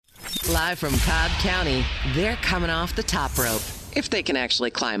Live from Cobb County, they're coming off the top rope, if they can actually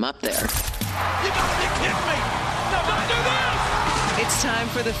climb up there. You gotta be kidding me! No, don't do this! It's time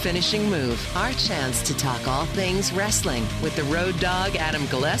for The Finishing Move, our chance to talk all things wrestling with the road dog Adam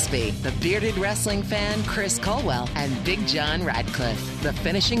Gillespie, the bearded wrestling fan Chris Culwell, and Big John Radcliffe. The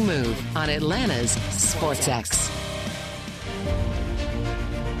Finishing Move on Atlanta's SportsX.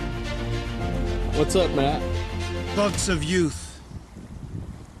 What's up, Matt? Bucks of youth.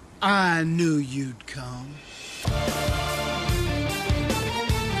 I knew you'd come.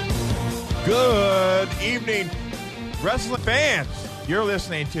 Good evening, wrestling fans. You're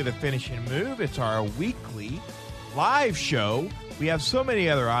listening to The Finishing Move. It's our weekly live show. We have so many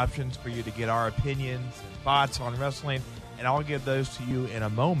other options for you to get our opinions and thoughts on wrestling, and I'll give those to you in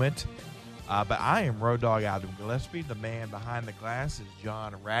a moment. But I am Road Dog Adam Gillespie. The man behind the glass is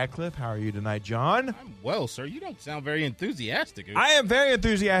John Radcliffe. How are you tonight, John? I'm well, sir. You don't sound very enthusiastic. I am very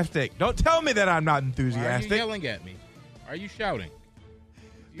enthusiastic. Don't tell me that I'm not enthusiastic. Why are you yelling at me? Why are you shouting?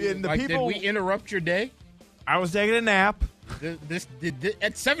 Did we interrupt your day? I was taking a nap.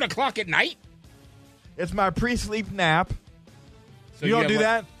 At 7 o'clock at night? It's my pre-sleep nap. So you don't do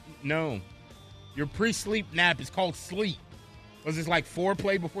that? No. Your pre-sleep nap is called sleep. Was this like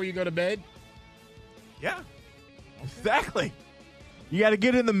foreplay before you go to bed? Yeah, exactly. You got to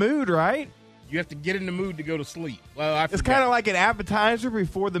get in the mood, right? You have to get in the mood to go to sleep. Well, it's kind of like an appetizer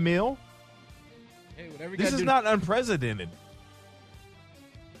before the meal. Hey, whatever. This is not unprecedented.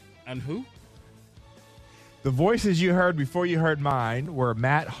 And who? The voices you heard before you heard mine were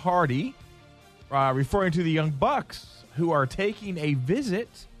Matt Hardy, referring to the Young Bucks, who are taking a visit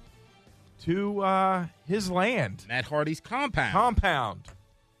to his land. Matt Hardy's compound.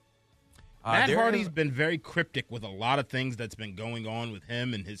 Matt Hardy's been very cryptic with a lot of things that's been going on with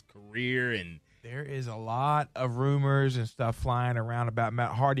him and his career. And there is a lot of rumors and stuff flying around about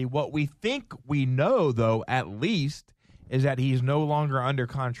Matt Hardy. What we think we know, though, at least, is that he's no longer under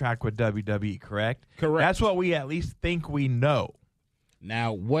contract with WWE, correct? Correct. That's what we at least think we know.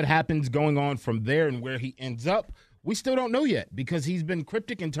 Now, what happens going on from there and where he ends up, we still don't know yet because he's been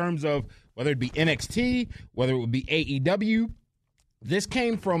cryptic in terms of whether it be NXT, whether it would be AEW. This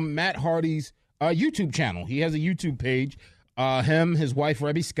came from Matt Hardy's YouTube channel. He has a YouTube page. Him, his wife,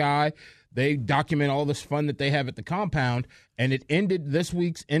 Rebby Sky, they document all this fun that they have at the compound, and this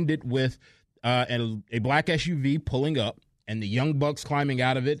week's ended with a black SUV pulling up and the Young Bucks climbing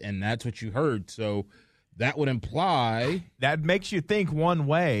out of it, and that's what you heard. So that would imply... That makes you think one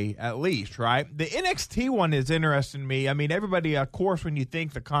way, at least, right? The NXT one is interesting to me. I mean, everybody, of course, when you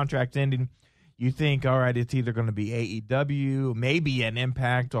think the contract's ending, you think, all right, it's either going to be AEW, maybe an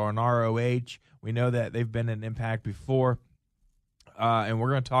Impact or an ROH. We know that they've been an Impact before, and we're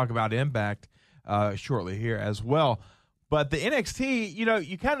going to talk about Impact shortly here as well. But the NXT,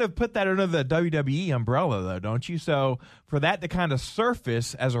 you kind of put that under the WWE umbrella, though, don't you? So for that to kind of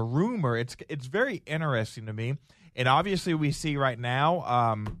surface as a rumor, it's very interesting to me. And obviously we see right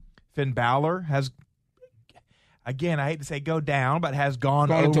now Finn Balor has, again, I hate to say go down, but has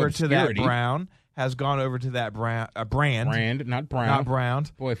gone over to that brand. Brand, not Brown. Not Brown.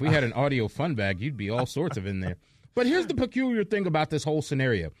 Boy, if we had an audio fun bag, you'd be all sorts of in there. But here's the peculiar thing about this whole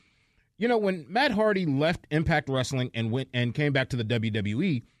scenario. When Matt Hardy left Impact Wrestling and went and came back to the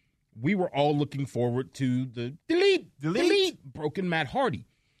WWE, we were all looking forward to the delete broken Matt Hardy.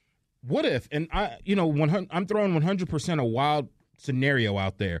 What if, and I'm throwing 100% a wild scenario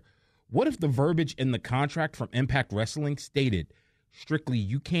out there. What if the verbiage in the contract from Impact Wrestling stated, strictly,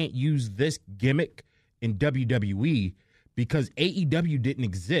 you can't use this gimmick in WWE because AEW didn't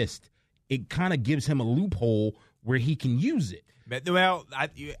exist? It kind of gives him a loophole where he can use it. Well,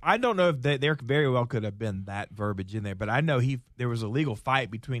 I don't know if there very well could have been that verbiage in there, but I know there was a legal fight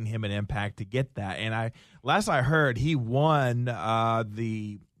between him and Impact to get that. And last I heard, he won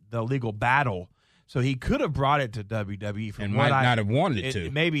the legal battle, so he could have brought it to WWE. And might not have wanted it to.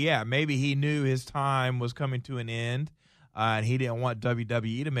 Maybe he knew his time was coming to an end, and he didn't want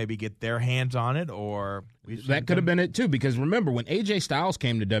WWE to maybe get their hands on it. Or that could have been it too, because remember when AJ Styles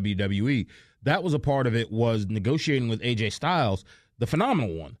came to WWE. That was a part of it, was negotiating with AJ Styles, the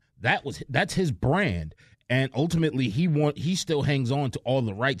Phenomenal One. That's his brand, and ultimately he still hangs on to all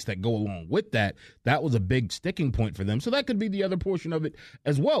the rights that go along with that. That was a big sticking point for them. So that could be the other portion of it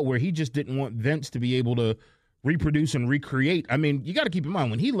as well, where he just didn't want Vince to be able to reproduce and recreate. I mean, you got to keep in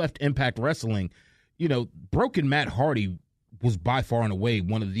mind when he left Impact Wrestling, broken Matt Hardy was by far and away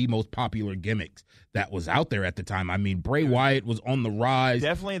one of the most popular gimmicks that was out there at the time. I mean, Bray Wyatt was on the rise.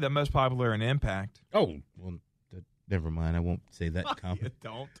 Definitely the most popular in Impact. Oh, well, Never mind. I won't say that comment. You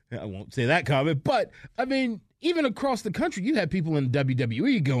don't. I won't say that comment. But, I mean, even across the country, you have people in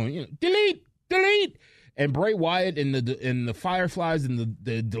WWE going, delete, delete. And Bray Wyatt and the Fireflies and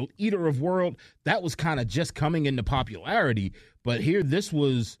the Eater of World, that was kind of just coming into popularity. But here, this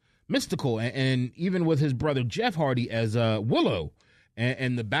was mystical. And even with his brother Jeff Hardy as Willow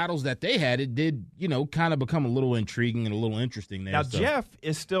and the battles that they had, it did, kind of become a little intriguing and a little interesting there. Now, Jeff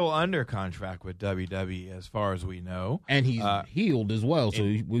is still under contract with WWE as far as we know. And he's healed as well,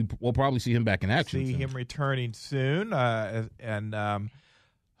 so we'll probably see him back in action. See him returning soon, and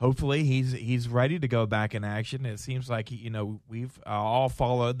hopefully he's ready to go back in action. It seems like we've all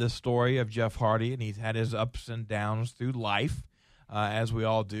followed the story of Jeff Hardy, and he's had his ups and downs through life, as we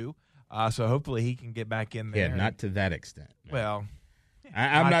all do. So hopefully he can get back in there. Yeah, not to that extent. Man. Well,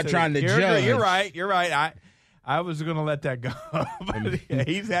 I'm not trying to judge. You're right. I was going to let that go. But yeah,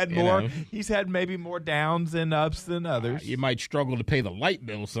 he's had more. He's had maybe more downs and ups than others. You might struggle to pay the light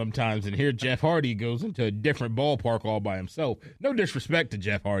bill sometimes, and here Jeff Hardy goes into a different ballpark all by himself. No disrespect to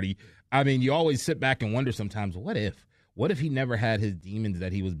Jeff Hardy. I mean, you always sit back and wonder sometimes, what if? What if he never had his demons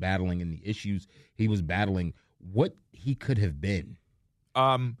that he was battling and the issues he was battling? What he could have been?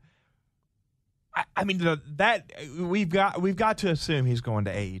 I mean, that we've got to assume he's going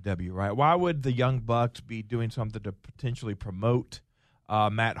to AEW, right? Why would the Young Bucks be doing something to potentially promote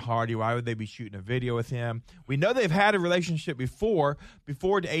Matt Hardy? Why would they be shooting a video with him? We know they've had a relationship before the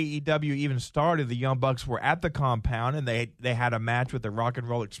AEW even started. The Young Bucks were at the compound, and they had a match with the Rock and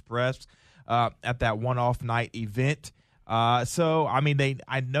Roll Express at that one-off night event. So, I mean,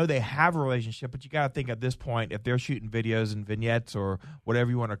 I know they have a relationship, but you got to think at this point, if they're shooting videos and vignettes or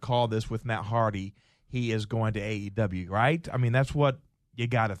whatever you want to call this with Matt Hardy, he is going to AEW, right? I mean, that's what you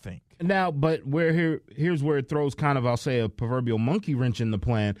got to think. Now, but here's where it throws kind of, I'll say, a proverbial monkey wrench in the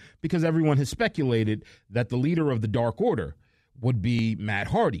plan, because everyone has speculated that the leader of the Dark Order would be Matt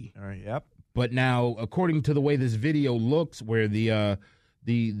Hardy. All right, yep. But now, according to the way this video looks, where the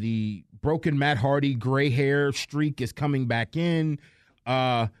broken Matt Hardy gray hair streak is coming back in,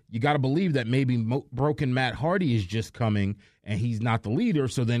 you got to believe that maybe broken Matt Hardy is just coming and he's not the leader.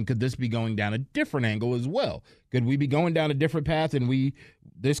 So then could this be going down a different angle as well? Could we be going down a different path and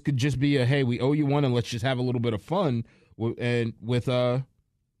this could just be hey, we owe you one and let's just have a little bit of fun with some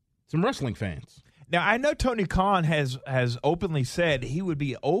wrestling fans? Now, I know Tony Khan has openly said he would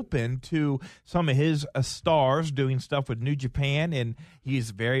be open to some of his stars doing stuff with New Japan, and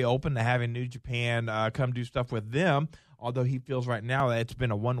he's very open to having New Japan come do stuff with them, although he feels right now that it's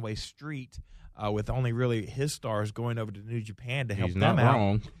been a one-way street with only really his stars going over to New Japan to help them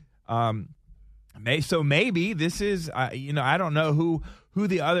out. He's not wrong. So maybe this is, I don't know who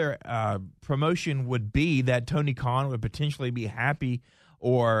the other promotion would be that Tony Khan would potentially be happy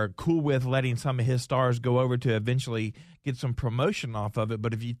or cool with letting some of his stars go over to eventually get some promotion off of it.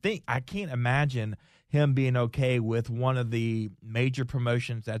 But if you think, I can't imagine him being okay with one of the major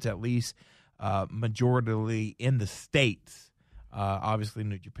promotions that's at least majoritarily in the States. Obviously,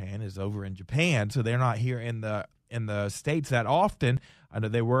 New Japan is over in Japan, so they're not here in the States that often. I know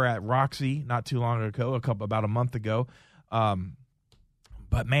they were at Roxy not too long ago, about a month ago.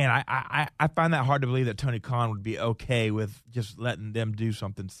 But, man, I find that hard to believe that Tony Khan would be okay with just letting them do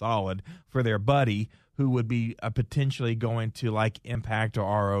something solid for their buddy who would be potentially going to, like, Impact or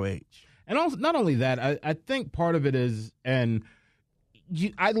ROH. And also, not only that, I think part of it is, and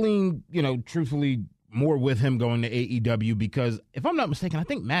I lean, truthfully, more with him going to AEW because, if I'm not mistaken, I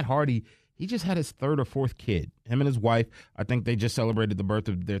think Matt Hardy, he just had his third or fourth kid. Him and his wife, I think they just celebrated the birth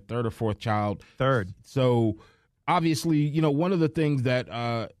of their third or fourth child. Third. So obviously, one of the things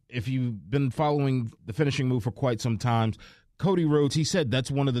that if you've been following the Finishing Move for quite some time, Cody Rhodes, he said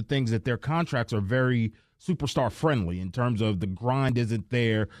that's one of the things that their contracts are very superstar friendly in terms of the grind isn't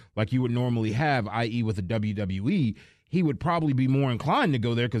there like you would normally have, i.e. with the WWE. He would probably be more inclined to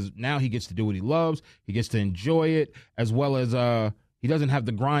go there because now he gets to do what he loves. He gets to enjoy it, as well as he doesn't have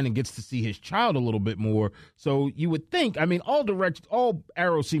the grind and gets to see his child a little bit more. So you would think, all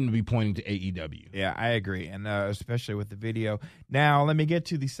arrows seem to be pointing to AEW. Yeah, I agree, and especially with the video. Now, let me get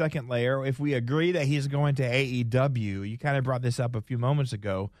to the second layer. If we agree that he's going to AEW, you kind of brought this up a few moments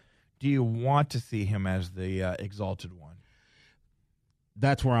ago, do you want to see him as the Exalted One?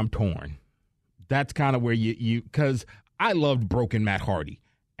 That's where I'm torn. That's kind of where you because I loved Broken Matt Hardy.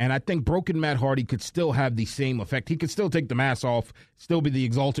 And I think Broken Matt Hardy could still have the same effect. He could still take the mask off, still be the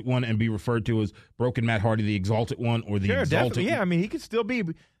Exalted One, and be referred to as Broken Matt Hardy, the Exalted One, or the Exalted definitely. Yeah, he could still be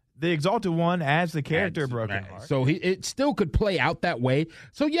the Exalted One as the character Broken Heart. So it still could play out that way.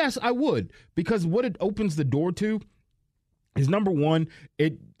 So, yes, I would. Because what it opens the door to is, number one,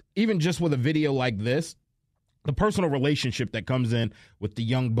 it even just with a video like this, the personal relationship that comes in with the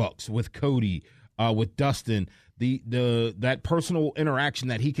Young Bucks, with Cody, with Dustin, that personal interaction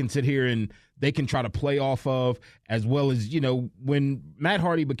that he can sit here and they can try to play off of, as well as, when Matt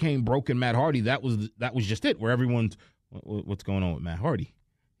Hardy became broken Matt Hardy, that was just it, where everyone's, what's going on with Matt Hardy?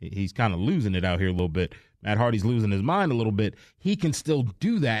 He's kind of losing it out here a little bit. Matt Hardy's losing his mind a little bit. He can still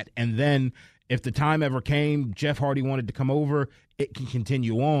do that, and then if the time ever came, Jeff Hardy wanted to come over, it can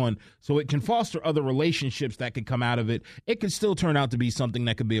continue on. So it can foster other relationships that could come out of it. It could still turn out to be something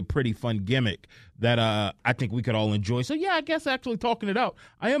that could be a pretty fun gimmick that I think we could all enjoy. So, yeah, I guess actually talking it out,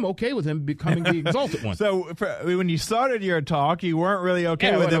 I am okay with him becoming the Exalted One. So when you started your talk, you weren't really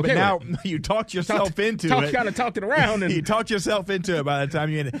okay with it, but now you talked yourself into it. Kind of talked it around. And you talked yourself into it by the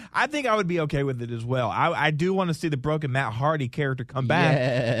time you ended. I think I would be okay with it as well. I do want to see the broken Matt Hardy character come back.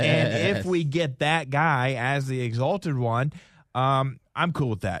 Yes. And if we get that guy as the Exalted One, I'm cool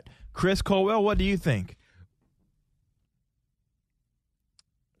with that. Chris Culwell, what do you think?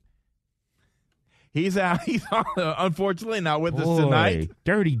 He's out. He's unfortunately not with us tonight.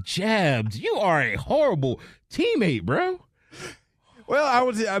 Dirty jabs. You are a horrible teammate, bro.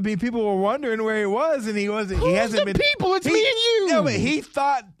 Well, people were wondering where he was, and he wasn't. Who's he hasn't the been. People, it's me and you. No, but he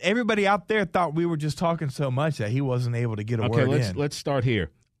thought everybody out there thought we were just talking so much that he wasn't able to get a word in. Let's start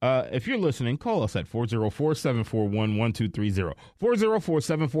here. If you're listening, call us at 404-741-1230.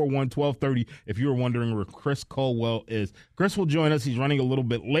 404-741-1230 if you're wondering where Chris Culwell is. Chris will join us. He's running a little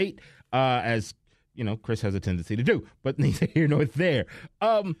bit late, as Chris has a tendency to do, but neither here nor there.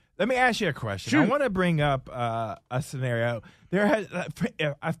 Let me ask you a question. Shoot. I want to bring up a scenario.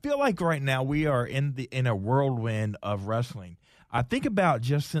 I feel like right now we are in a whirlwind of wrestling. I think about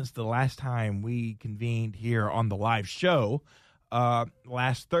just since the last time we convened here on the live show.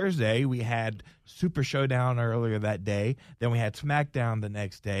 Last Thursday, we had Super Showdown earlier that day. Then we had SmackDown the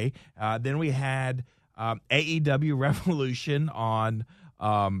next day. Then we had AEW Revolution on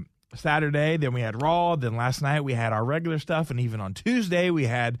Saturday. Then we had Raw. Then last night we had our regular stuff. And even on Tuesday, we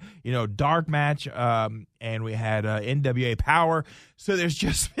had, Dark Match, and we had NWA Power. So there's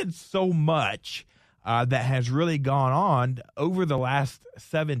just been so much that has really gone on over the last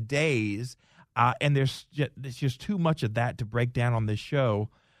 7 days. And there's just too much of that to break down on this show.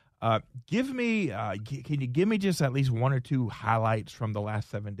 Can you give me just at least one or two highlights from the last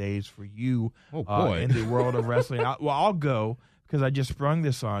 7 days for you in the world of wrestling? I'll go because I just sprung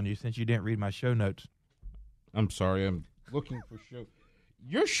this on you since you didn't read my show notes. I'm sorry. I'm looking for show.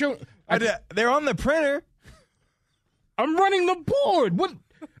 Your show. They're on the printer. I'm running the board. What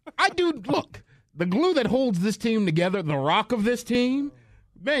I do? Look, the glue that holds this team together, the rock of this team.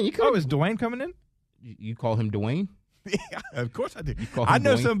 Man, you is Dwayne coming in? You call him Dwayne? Yeah, of course I do. I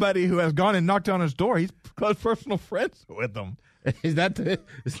know Dwayne? Somebody who has gone and knocked on his door. He's close personal friends with him. Is that the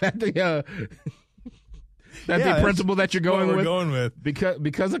principle that you're going with? Going with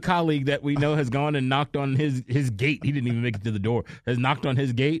because a colleague that we know has gone and knocked on his gate. He didn't even make it to the door. Has knocked on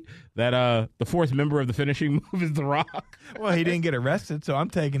his gate. That the fourth member of the finishing move is The Rock. Well, he didn't get arrested, so I'm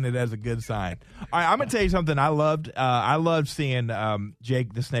taking it as a good sign. All right, I'm gonna tell you something. I loved seeing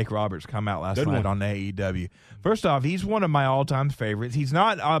Jake the Snake Roberts come out last night on AEW. First off, he's one of my all-time favorites. He's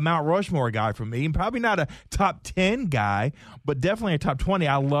not a Mount Rushmore guy for me, and probably not a top 10 guy, but definitely a top 20.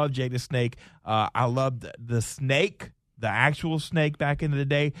 I love Jake the Snake. I loved the Snake, the actual Snake back in the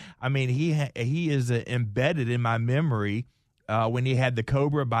day. I mean, he is embedded in my memory. When he had the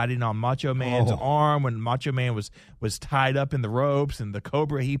Cobra biting on Macho Man's arm, when Macho Man was tied up in the ropes, and the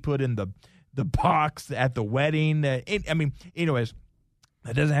Cobra he put in the box at the wedding. Anyways,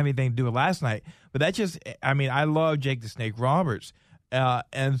 that doesn't have anything to do with last night. But I love Jake the Snake Roberts.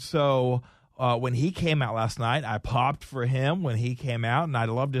 And so when he came out last night, I popped for him when he came out, and I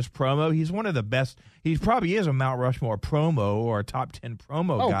loved his promo. He's one of the best. He probably is a Mount Rushmore promo or a top 10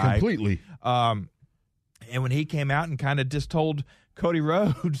 promo guy. Oh, completely. And when he came out and kind of just told Cody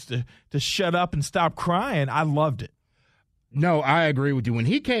Rhodes to shut up and stop crying, I loved it. No, I agree with you. When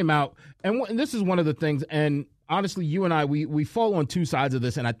he came out, and this is one of the things, and honestly, you and I, we fall on two sides of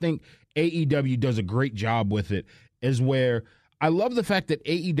this, and I think AEW does a great job with it, is where I love the fact that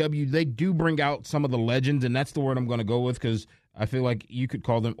AEW, they do bring out some of the legends, and that's the word I'm going to go with because I feel like you could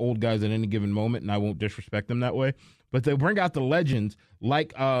call them old guys at any given moment, and I won't disrespect them that way. But they bring out the legends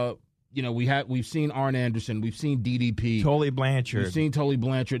like we've seen Arn Anderson, we've seen DDP, Tully Blanchard, we've seen Tully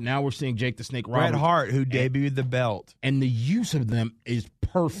Blanchard. Now we're seeing Jake the Snake Roberts, Bret Hart, who debuted the belt, and the use of them is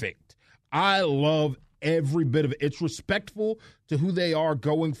perfect. I love every bit of it. It's respectful to who they are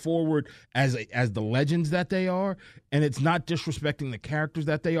going forward as the legends that they are, and it's not disrespecting the characters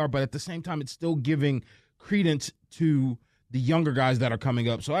that they are, but at the same time, it's still giving credence to the younger guys that are coming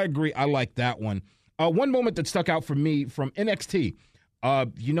up. So I agree. I like that one. One moment that stuck out for me from NXT.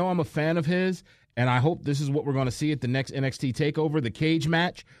 I'm a fan of his, and I hope this is what we're going to see at the next NXT TakeOver, the cage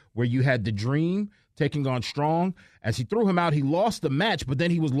match, where you had The Dream taking on Strong. As he threw him out, he lost the match, but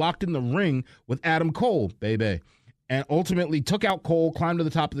then he was locked in the ring with Adam Cole, baby, and ultimately took out Cole, climbed to the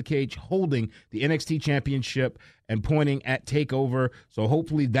top of the cage, holding the NXT Championship and pointing at TakeOver. So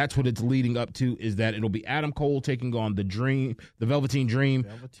hopefully that's what it's leading up to, is that it'll be Adam Cole taking on the Velveteen Dream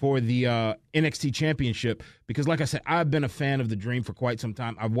for the NXT Championship. Because like I said, I've been a fan of the Dream for quite some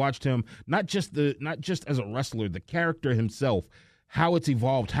time. I've watched him not just as a wrestler, the character himself, how it's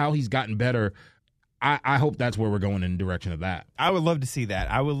evolved, how he's gotten better. I hope that's where we're going in the direction of that. I would love to see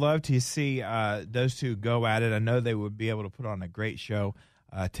that. I would love to see those two go at it. I know they would be able to put on a great show.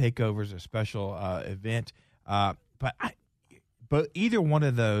 TakeOver's a special event. But either one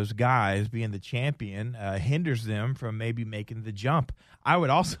of those guys being the champion hinders them from maybe making the jump. I would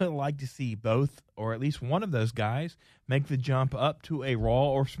also like to see both, or at least one of those guys, make the jump up to a Raw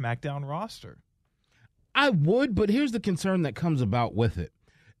or SmackDown roster. I would, but here's the concern that comes about with it.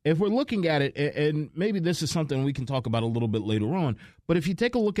 If we're looking at it, and maybe this is something we can talk about a little bit later on, but if you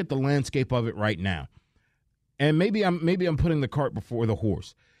take a look at the landscape of it right now, and maybe I'm putting the cart before the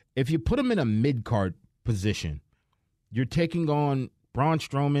horse. If you put him in a mid-card position, you're taking on Braun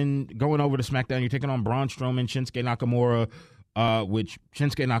Strowman, going over to SmackDown, you're taking on Braun Strowman, Shinsuke Nakamura, which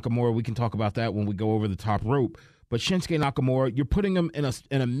Shinsuke Nakamura, we can talk about that when we go over the top rope, but Shinsuke Nakamura, you're putting him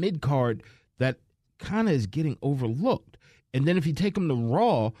in a mid-card that kind of is getting overlooked. And then if you take them to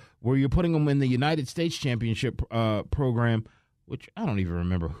Raw, where you're putting them in the United States Championship program, which I don't even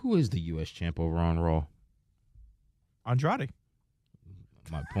remember. Who is the U.S. champ over on Raw? Andrade.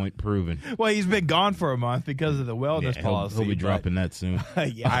 My point proven. Well, he's been gone for a month because of the wellness policy. He'll be dropping that soon.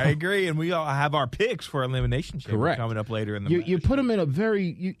 Yeah, I agree. And we all have our picks for Elimination Chamber coming up later in the match. You put them in a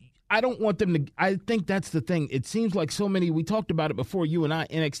very I don't want them to – I think that's the thing. It seems like so many – we talked about it before, you and I,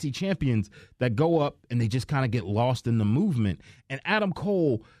 NXT champions that go up and they just kind of get lost in the movement. And Adam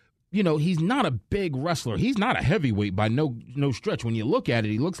Cole, he's not a big wrestler. He's not a heavyweight by no stretch. When you look at it,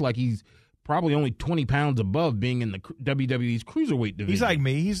 he looks like he's probably only 20 pounds above being in the WWE's cruiserweight division. He's like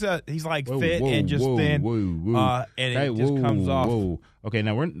me. He's like fit and just thin. And it just comes off. Okay,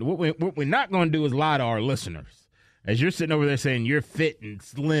 now what we're not going to do is lie to our listeners. As you're sitting over there saying you're fit and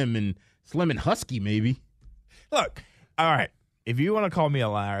slim and husky, maybe. Look, all right, if you want to call me a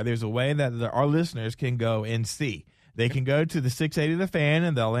liar, there's a way that our listeners can go and see. They can go to the 680 The Fan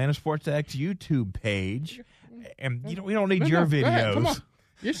and the Atlanta Sports X YouTube page, and we don't need your videos. Ahead, come on.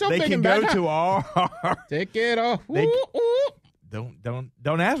 You're so big and bad. They can go to our. Take it off.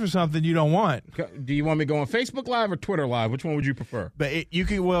 Don't ask for something you don't want. Do you want me to go on Facebook Live or Twitter Live? Which one would you prefer? But you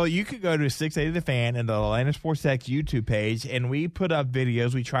could go to 680 The Fan and the Atlanta Sports X YouTube page, and we put up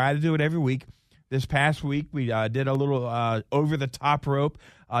videos. We try to do it every week. This past week, we did a little over the top rope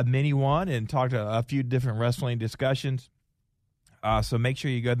mini one and talked a few different wrestling discussions. So make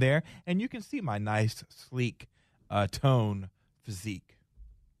sure you go there, and you can see my nice, sleek tone physique.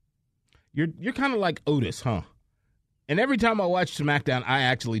 You're kind of like Otis, huh? And every time I watch SmackDown, I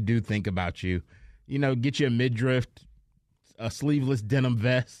actually do think about you. Get you a midriff, a sleeveless denim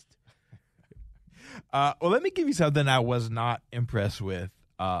vest. Well, let me give you something I was not impressed with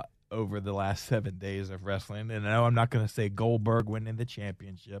over the last 7 days of wrestling. And I know I'm not going to say Goldberg winning the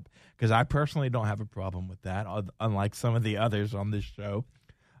championship, because I personally don't have a problem with that, unlike some of the others on this show.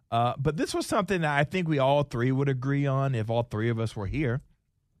 But this was something that I think we all three would agree on if all three of us were here.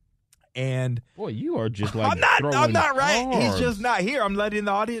 And boy, you are just like I'm not right. Barbs. He's just not here. I'm letting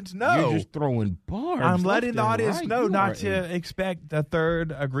the audience know. You're just throwing barbs. I'm letting the audience right. know not to expect the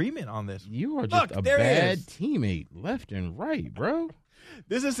third agreement on this. You are just a bad teammate left and right, bro.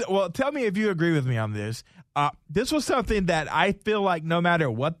 Tell me if you agree with me on this. This was something that I feel like no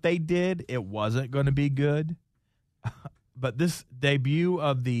matter what they did, it wasn't going to be good. But this debut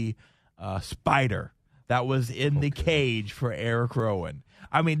of the spider that was in the cage for Eric Rowan.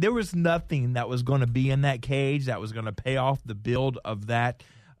 I mean, there was nothing that was going to be in that cage that was going to pay off the build of that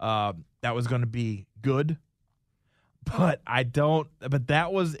was going to be good. But that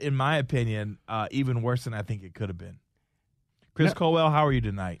was, in my opinion, even worse than I think it could have been. Chris Culwell, how are you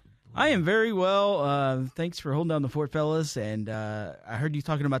tonight? I am very well. Thanks for holding down the fort, fellas. And I heard you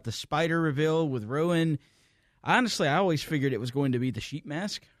talking about the spider reveal with Rowan. Honestly, I always figured it was going to be the sheep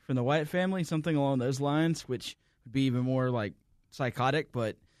mask from the Wyatt family, something along those lines, which would be even more like psychotic.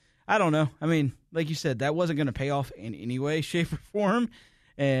 But I don't know. I mean, like you said, that wasn't going to pay off in any way, shape, or form.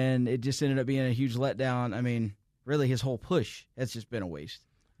 And it just ended up being a huge letdown. I mean, really, his whole push has just been a waste.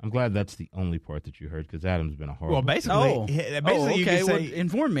 I'm glad that's the only part that you heard because Adam's been a horrible. Well, basically, you okay. can say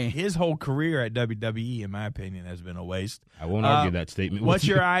Inform me. his whole career at WWE, in my opinion, has been a waste. I won't argue that statement. What's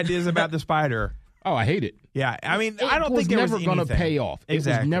your ideas about the Spider? Oh, I hate it. Yeah, I mean, I don't think it there was never going to anything. pay off.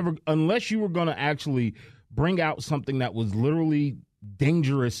 Exactly. It was never, unless you were going to actually bring out something that was literally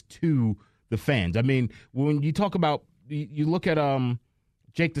dangerous to the fans. I mean, when you talk about, you look at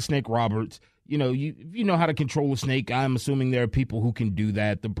Jake the Snake Roberts. You know how to control a snake. I'm assuming there are people who can do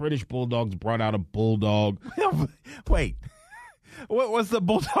that. The British Bulldogs brought out a bulldog. Wait. What was the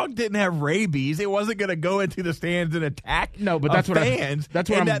bulldog didn't have rabies? It wasn't going to go into the stands and attack. No, but that's fans.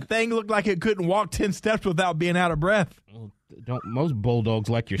 That thing looked like it couldn't walk 10 steps without being out of breath. Well, most bulldogs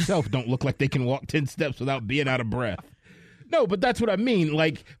like yourself don't look like they can walk 10 steps without being out of breath. No, but that's what I mean.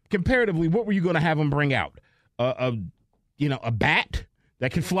 Like comparatively, what were you going to have them bring out? A bat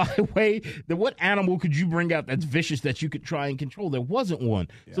that could fly away? What animal could you bring out that's vicious that you could try and control? There wasn't one.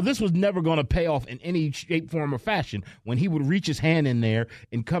 Yeah. So this was never going to pay off in any shape, form, or fashion. When he would reach his hand in there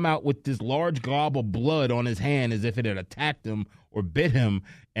and come out with this large glob of blood on his hand as if it had attacked him or bit him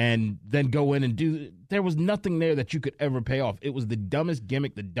and then go in and do – there was nothing there that you could ever pay off. It was the dumbest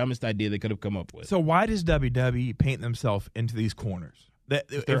gimmick, the dumbest idea they could have come up with. So why does WWE paint themselves into these corners?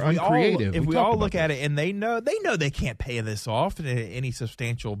 They're uncreative. If we all look at it and they know they can't pay this off any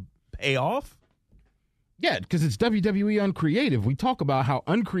substantial payoff. Yeah, because it's WWE uncreative. We talk about how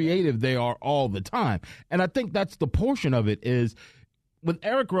uncreative they are all the time. And I think that's the portion of it is with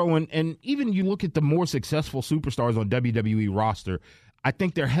Eric Rowan, and even you look at the more successful superstars on WWE roster, I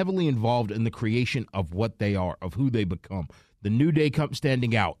think they're heavily involved in the creation of what they are, of who they become. The New Day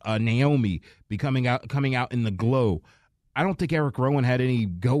standing out, Naomi coming out in the glow. I don't think Eric Rowan had any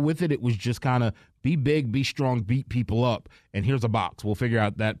go with it. It was just kind of be big, be strong, beat people up, and here's a box. We'll figure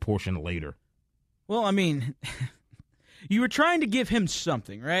out that portion later. Well, I mean, you were trying to give him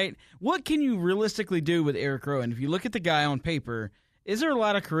something, right? What can you realistically do with Eric Rowan? If you look at the guy on paper, is there a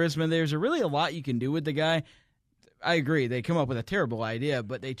lot of charisma? There's really a lot you can do with the guy. I agree. They come up with a terrible idea,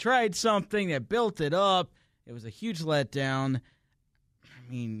 but they tried something that built it up. It was a huge letdown.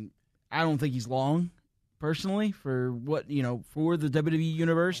 I mean, I don't think he's long. Personally, for what for the WWE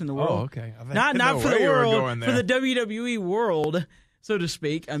universe and the world. Oh, okay. Not for the world, for the WWE world, so to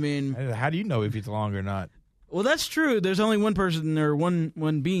speak. I mean, how do you know if he's long or not? Well, that's true. There's only one person or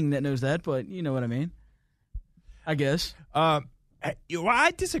one being that knows that, but you know what I mean. I guess. I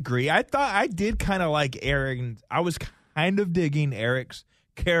disagree. I thought I did kind of like Eric. I was kind of digging Eric's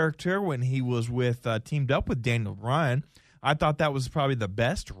character when he was teamed up with Daniel Bryan. I thought that was probably the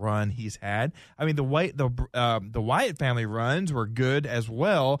best run he's had. I mean, the Wyatt family runs were good as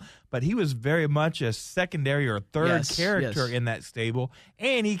well, but he was very much a secondary or third character in that stable,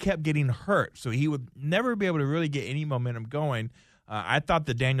 and he kept getting hurt, so he would never be able to really get any momentum going. I thought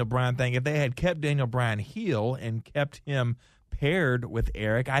the Daniel Bryan thing, if they had kept Daniel Bryan heel and kept him paired with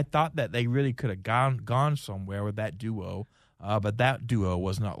Eric, I thought that they really could have gone somewhere with that duo. But that duo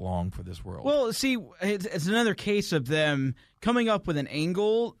was not long for this world. Well, see, it's another case of them coming up with an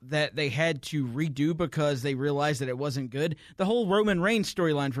angle that they had to redo because they realized that it wasn't good. The whole Roman Reigns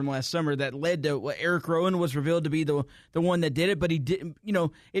storyline from last summer that led to what Eric Rowan was revealed to be the one that did it, but he didn't.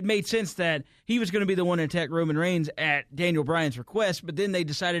 It made sense that he was going to be the one to attack Roman Reigns at Daniel Bryan's request, but then they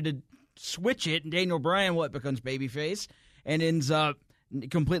decided to switch it, and Daniel Bryan becomes babyface and ends up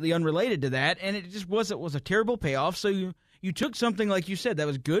completely unrelated to that, and it just was a terrible payoff. So you took something, like you said, that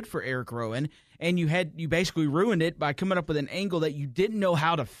was good for Eric Rowan, and you basically ruined it by coming up with an angle that you didn't know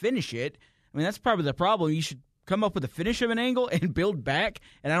how to finish it. I mean, that's probably the problem. You should come up with a finish of an angle and build back,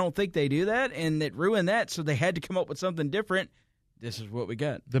 and I don't think they do that, and it ruined that, so they had to come up with something different. This is what we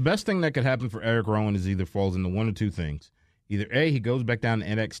got. The best thing that could happen for Eric Rowan is either falls into one or two things. Either A, he goes back down to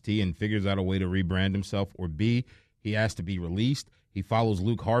NXT and figures out a way to rebrand himself, or B, he has to be released. He follows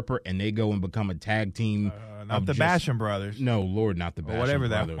Luke Harper, and they go and become a tag team. Not the Basham Brothers. No, Lord, not the Basham whatever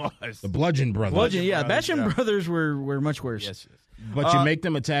Brothers. That was. The Bludgeon Brothers. Basham Brothers were much worse. Yes. But you make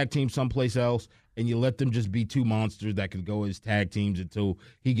them a tag team someplace else, and you let them just be two monsters that can go as tag teams until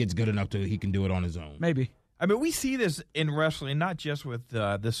he gets good enough to he can do it on his own. Maybe. I mean, we see this in wrestling, not just with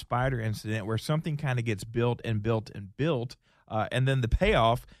the Spider incident, where something kind of gets built and built and built. And then the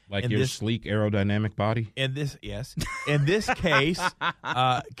payoff, like your sleek aerodynamic body. In this case,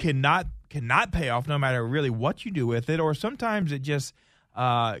 cannot pay off no matter really what you do with it, or sometimes it just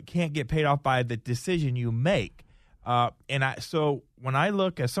can't get paid off by the decision you make. So when I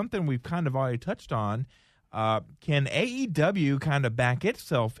look at something we've kind of already touched on, can AEW kind of back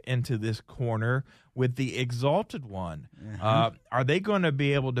itself into this corner with the Exalted One? Are they going to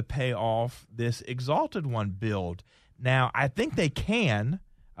be able to pay off this Exalted One build? Now, I think they can.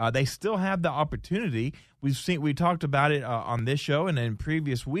 They still have the opportunity. We talked about it on this show and in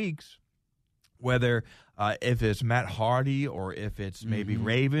previous weeks, whether if it's Matt Hardy or if it's maybe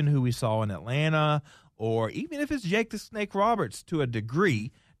Raven, who we saw in Atlanta, or even if it's Jake the Snake Roberts to a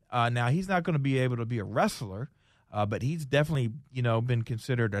degree. Now, he's not going to be able to be a wrestler, but he's definitely, been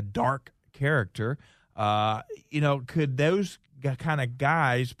considered a dark character. Could those kind of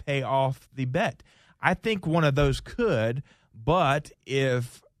guys pay off the bet? I think one of those could, but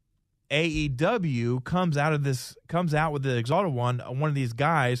if AEW comes out with the Exalted One of these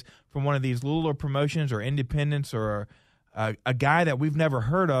guys from one of these littler promotions or independents or a guy that we've never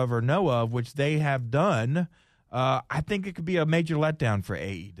heard of or know of, which they have done, I think it could be a major letdown for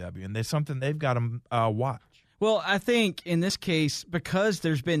AEW, and there's something they've got to watch. Well, I think in this case, because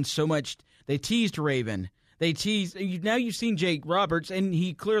there's been so much, they teased Raven. Now you've seen Jake Roberts, and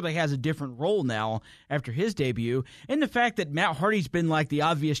he clearly has a different role now after his debut. And the fact that Matt Hardy's been like the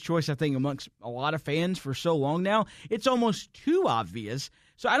obvious choice, I think, amongst a lot of fans for so long now, it's almost too obvious.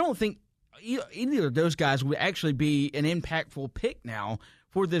 So I don't think either of those guys would actually be an impactful pick now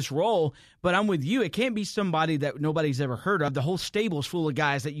for this role. But I'm with you. It can't be somebody that nobody's ever heard of. The whole stable's full of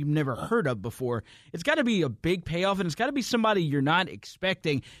guys that you've never heard of before. It's got to be a big payoff, and it's got to be somebody you're not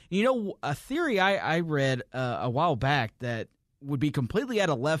expecting. A theory I read a while back that would be completely out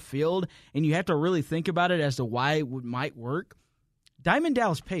of left field, and you have to really think about it as to why it might work. Diamond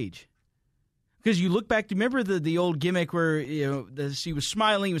Dallas Page. Because you look back, remember the old gimmick where she was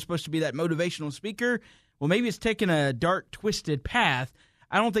smiling, he was supposed to be that motivational speaker? Well, maybe it's taken a dark, twisted path.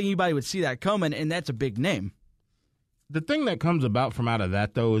 I don't think anybody would see that coming, and that's a big name. The thing that comes about from out of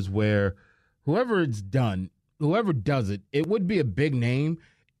that, though, is where whoever does it, it would be a big name.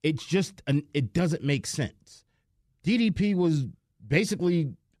 It's just, it doesn't make sense. DDP was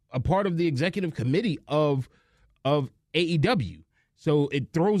basically a part of the executive committee of AEW. So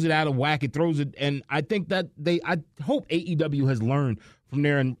it throws it out of whack. It throws it, and I think that I hope AEW has learned from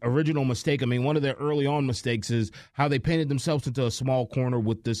their original mistake. I mean, one of their early on mistakes is how they painted themselves into a small corner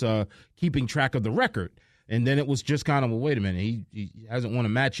with this keeping track of the record. And then it was just kind of, well, wait a minute, he hasn't won a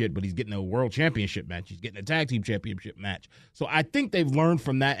match yet, but he's getting a world championship match. He's getting a tag team championship match. So I think they've learned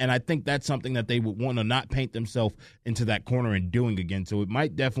from that, and I think that's something that they would want to not paint themselves into that corner and doing again. So it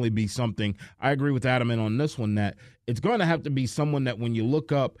might definitely be something. I agree with Adam on this one that it's going to have to be someone that when you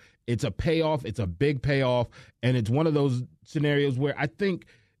look up, it's a payoff, it's a big payoff, and it's one of those scenarios where I think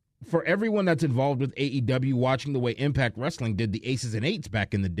for everyone that's involved with AEW, watching the way Impact Wrestling did the Aces and Eights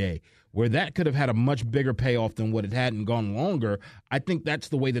back in the day, where that could have had a much bigger payoff than what it had and gone longer, I think that's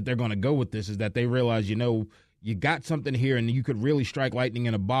the way that they're going to go with this, is that they realize, you got something here and you could really strike lightning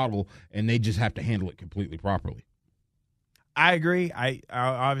in a bottle, and they just have to handle it completely properly. I agree. I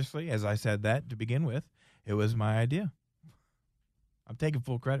obviously, as I said that to begin with, it was my idea. I'm taking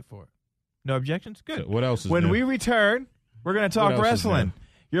full credit for it. No objections? Good. So what else is When new? we return, we're going to talk wrestling.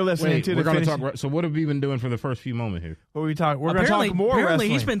 You're listening to the finishing. So what have we been doing for the first few moments here? What are we talking? We're going to talk more apparently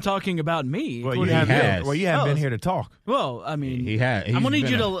wrestling. He's been talking about me. Well, he you haven't has. been here to talk. Well, I mean, He has. I'm going to need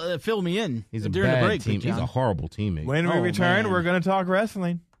you to fill me in He's a during bad the break. team. He's a horrible teammate. When we return, man. we're going to talk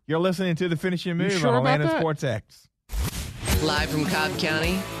wrestling. You're listening to the finishing move sure on about Atlanta that? Sports X. Live from Cobb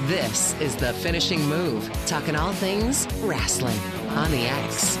County, this is The Finishing Move, talking all things wrestling on the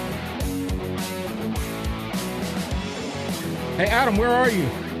X. Hey, Adam, where are you?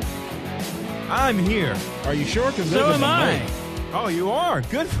 I'm here. Are you sure? So am I. Oh, you are.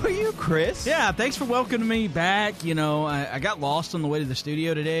 Good for you, Chris. Yeah, thanks for welcoming me back. I got lost on the way to the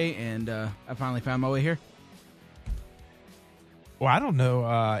studio today, and I finally found my way here. Well, I don't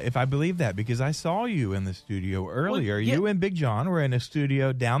know if I believe that because I saw you in the studio earlier. Well, yeah. You and Big John were in a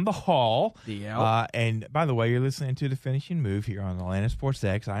studio down the hall. Yeah. And by the way, you're listening to the finishing move here on Atlanta Sports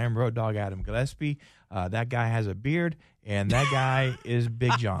X. I am Road Dog Adam Gillespie. That guy has a beard, and that guy is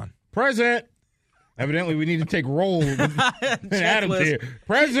Big John. Present. Evidently, we need to take roll with Adam's here.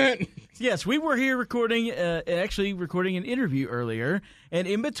 Present. Yes, we were here recording an interview earlier, and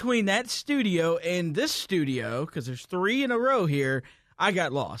in between that studio and this studio, because there's 3 in a row here, I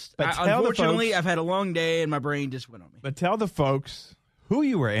got lost. But Unfortunately, I've had a long day, and my brain just went on me. But tell the folks who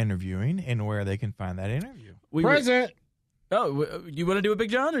you were interviewing and where they can find that interview. Present. You want to do a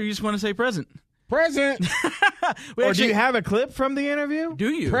Big John, or you just want to say present? Present. Do you have a clip from the interview? Do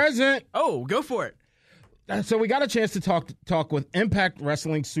you? Present. Oh, go for it. So we got a chance to talk with Impact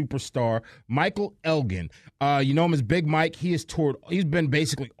Wrestling superstar Michael Elgin. You know him as Big Mike. He's been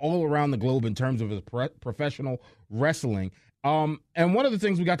basically all around the globe in terms of his professional wrestling. And one of the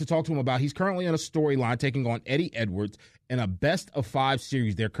things we got to talk to him about, he's currently in a storyline taking on Eddie Edwards in a best-of-5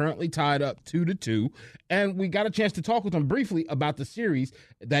 series. They're currently tied up 2-2, and we got a chance to talk with him briefly about the series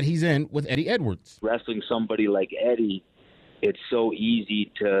that he's in with Eddie Edwards. Wrestling somebody like Eddie, it's so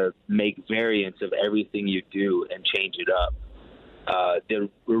easy to make variants of everything you do and change it up. The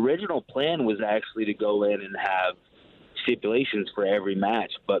original plan was actually to go in and have stipulations for every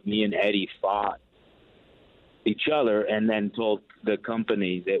match, but me and Eddie fought each other and then told the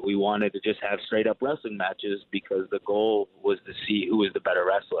company that we wanted to just have straight up wrestling matches because the goal was to see who was the better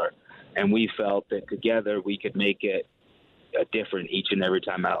wrestler. And we felt that together we could make it different each and every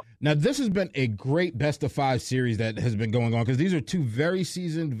time out. Now, this has been a great best-of-5 series that has been going on because these are two very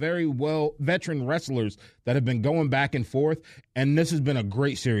seasoned, very well veteran wrestlers that have been going back and forth, and this has been a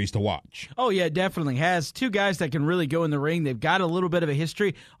great series to watch. Oh, yeah, it definitely has. Two guys that can really go in the ring. They've got a little bit of a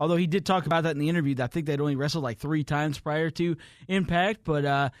history, although he did talk about that in the interview. I think they'd only wrestled like 3 times prior to Impact,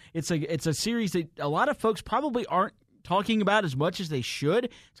 but it's a series that a lot of folks probably aren't talking about as much as they should.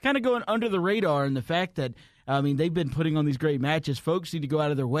 It's kind of going under the radar, and the fact that they've been putting on these great matches. Folks need to go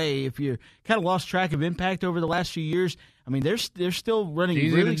out of their way. If you kind of lost track of Impact over the last few years, they're still running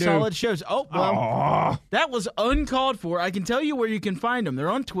really solid shows. Oh, well, that was uncalled for. I can tell you where you can find them.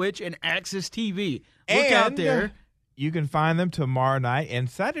 They're on Twitch and Access TV. Look out there. You can find them tomorrow night and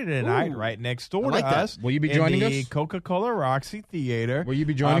Saturday night right next door to us. Will you be joining in us? The Coca-Cola Roxy Theater. Will you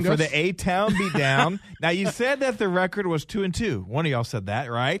be joining for us? the A-Town Beatdown. Now, you said that the record was 2-2. One of y'all said that,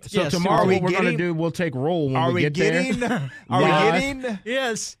 right? So tomorrow what we're going to do, we'll take roll when we get there.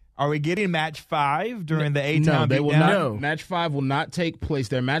 Yes. Are we getting match 5 during the A-Town No, they will Beatdown? not. No. Match 5 will not take place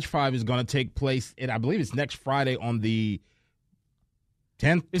there. Match 5 is going to take place, I believe it's next Friday on the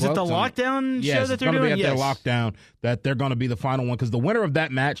 10th. Is it the lockdown show that they're doing? Yes, it's going to be at their lockdown that they're going to be the final one because the winner of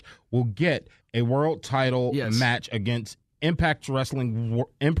that match will get a world title match against Impact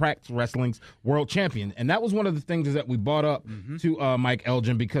Wrestling's world champion. And that was one of the things that we brought up to Mike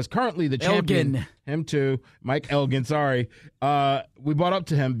Elgin because currently the champion, him too, Mike Elgin, sorry, we brought up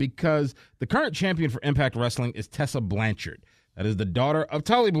to him because the current champion for Impact Wrestling is Tessa Blanchard. That is the daughter of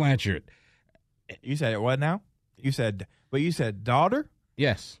Tully Blanchard. You said it what now? You said daughter?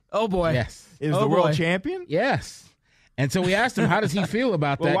 Yes. Oh, boy. Yes. Is the world champion? Yes. And so we asked him, how does he feel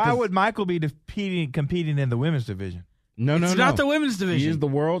about that? Why would Michael be competing in the women's division? No. It's not the women's division. She is the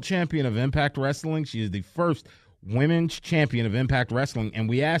world champion of Impact Wrestling. She is the first women's champion of Impact Wrestling. And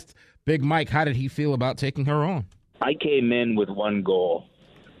we asked Big Mike, how did he feel about taking her on? I came in with one goal,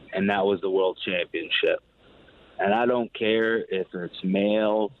 and that was the world championship. And I don't care if it's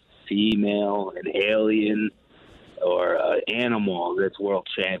male, female, an alien, or an animal that's world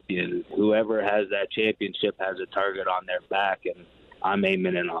champion. Whoever has that championship has a target on their back, and I'm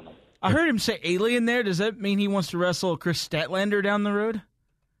aiming in on them. I heard him say alien there. Does that mean he wants to wrestle Chris Statlander down the road?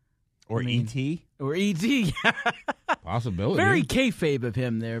 Or E.T.? Or E.T. Possibility. Very kayfabe of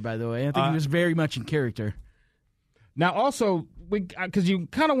him there, by the way. I think he was very much in character. Now, also, because you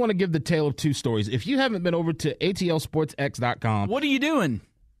kind of want to give the tale of two stories. If you haven't been over to atlsportsx.com. What are you doing?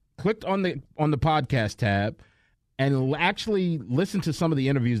 Clicked on the podcast tab and actually listen to some of the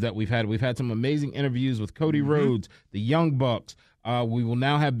interviews that we've had. We've had some amazing interviews with Cody Rhodes, the Young Bucks. We will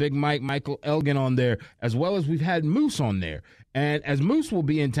now have Big Mike, Michael Elgin on there, as well as we've had Moose on there. And as Moose will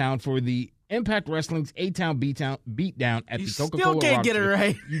be in town for the Impact Wrestling's A-Town Beatdown at the Coca-Cola still can't Roxy. Get it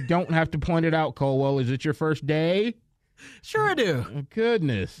right. You don't have to point it out, Colwell. Is it your first day? Sure I do. Oh,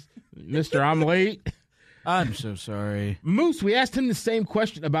 goodness. Mr. I'm late. I'm so sorry. Moose, we asked him the same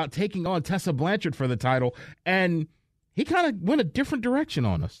question about taking on Tessa Blanchard for the title, and he kind of went a different direction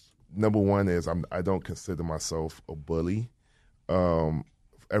on us. Number one is I don't consider myself a bully.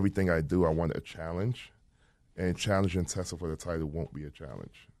 Everything I do, I want a challenge, and challenging Tessa for the title won't be a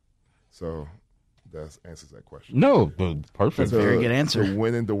challenge. So that answers that question. No, but perfect. Very good answer. So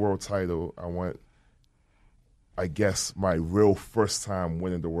winning the world title, I want, I guess, my real first time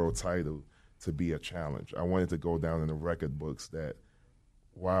winning the world title to be a challenge. I wanted to go down in the record books that,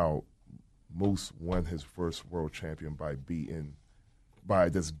 wow, Moose won his first world champion by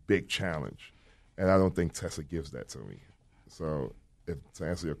this big challenge. And I don't think Tessa gives that to me. So to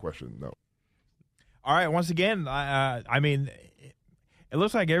answer your question, no. All right, once again, it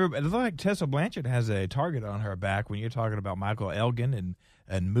looks like Tessa Blanchard has a target on her back when you're talking about Michael Elgin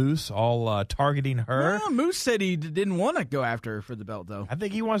and Moose all targeting her. No, Moose said he didn't want to go after her for the belt, though. I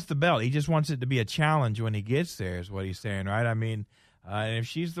think he wants the belt. He just wants it to be a challenge when he gets there is what he's saying, right? I mean, and if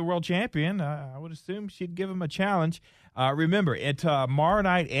she's the world champion, I would assume she'd give him a challenge. Remember, it's tomorrow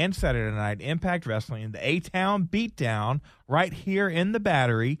night and Saturday night, Impact Wrestling, the A-Town Beatdown right here in the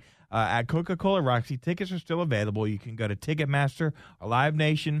Battery at Coca-Cola Roxy. Tickets are still available. You can go to Ticketmaster or Live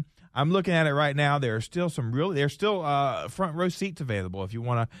Nation. I'm looking at it right now. There's still front row seats available if you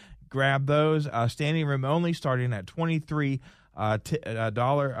want to grab those. Standing room only, starting at $23.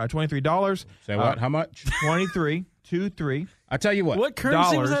 Say what? How much? 23. I tell you what. What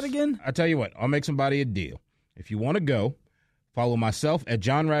currency was that again? I tell you what. I'll make somebody a deal. If you want to go, follow myself at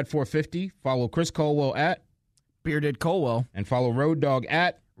John Rad 450. Follow Chris Culwell at Bearded Culwell, and follow Road Dog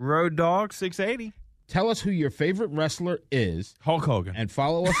at Road Dog 680. Tell us who your favorite wrestler is. Hulk Hogan. And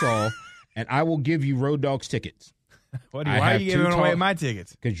follow us all, and I will give you Road Dog's tickets. Why are you giving away my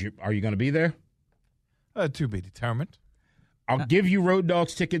tickets? Because are you going to be there? To be determined. I'll give you Road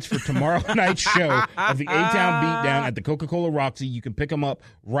Dog's tickets for tomorrow night's show of the A-Town Beatdown at the Coca-Cola Roxy. You can pick them up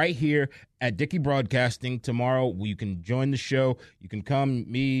right here at Dickey Broadcasting tomorrow. You can join the show. You can come.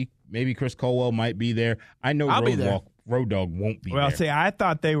 Me, maybe Chris Culwell might be there. I know Road Dog won't be there. Well, see, I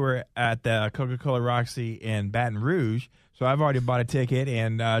thought they were at the Coca-Cola Roxy in Baton Rouge, so I've already bought a ticket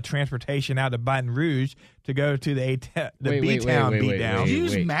and transportation out to Baton Rouge to go to the B-Town Beatdown. Did you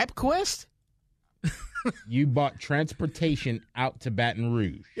use MapQuest? You bought transportation out to Baton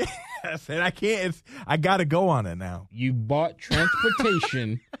Rouge. Yes, and I can't. I got to go on it now. You bought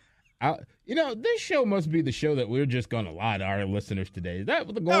transportation out. You know, this show must be the show that we're just going to lie to our listeners today. Is that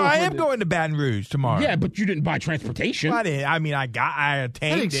what the goal? No, I am going to Baton Rouge tomorrow. Yeah, but you didn't buy transportation. I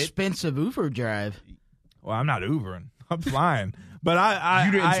obtained That's an expensive Uber drive. Well, I'm not Ubering. I'm flying. But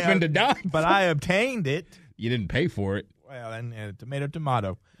you didn't spend a dime. But I obtained it. You didn't pay for it. Well, and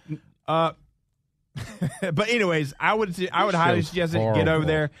tomato. But anyways, I would highly suggest that you get over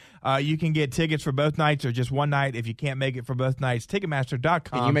there. You can get tickets for both nights or just one night. If you can't make it for both nights, Ticketmaster.com.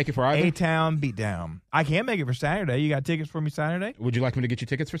 Can you make it for either? A-Town Beatdown. I can make it for Saturday. You got tickets for me Saturday? Would you like me to get you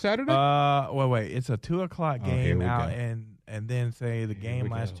tickets for Saturday? Wait. It's a 2:00 game out, and then say the game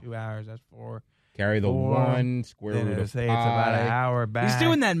lasts 2 hours. That's 4. Carry the 1 square root of say pi. it's about an hour back. He's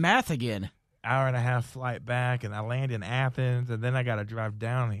doing that math again. Hour and a half flight back, and I land in Athens, and then I got to drive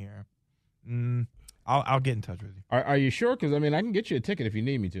down here. I'll get in touch with you. Are you sure? Because, I mean, I can get you a ticket if you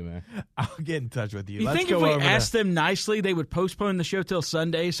need me to, man. I'll get in touch with you. You think if we asked them nicely, they would postpone the show till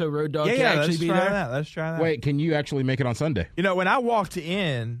Sunday so Road Dog can actually be there? Let's try that. Wait, can you actually make it on Sunday? You know, when I walked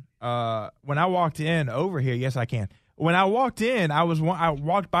in over here, yes, I can. When I walked in, I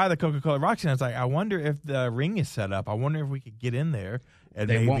walked by the Coca-Cola Roxy, and I was like, I wonder if the ring is set up. I wonder if we could get in there. And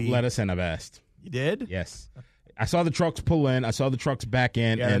they won't let us in, I've asked. You did? Yes. I saw the trucks pull in. I saw the trucks back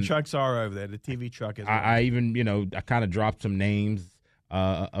in. Yeah, and the trucks are over there. The TV truck is. I even, I kind of dropped some names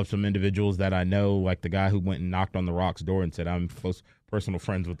of some individuals that I know, like the guy who went and knocked on The Rock's door and said, I'm close personal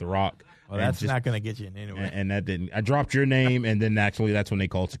friends with The Rock. Well, that's not going to get you in anyway. And that didn't. I dropped your name, and then actually that's when they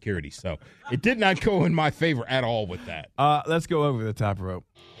called security. So it did not go in my favor at all with that. Let's go over the top rope.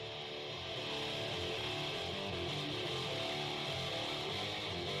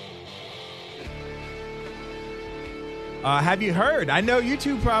 Have you heard? I know you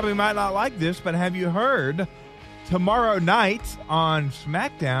two probably might not like this, but have you heard? Tomorrow night on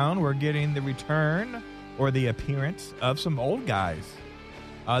SmackDown, we're getting the return or the appearance of some old guys.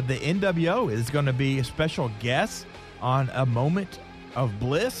 The NWO is going to be a special guest on A Moment of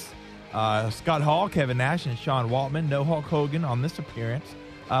Bliss. Scott Hall, Kevin Nash, and Sean Waltman. No Hulk Hogan on this appearance.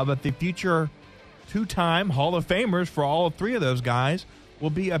 But the future two-time Hall of Famers for all three of those guys will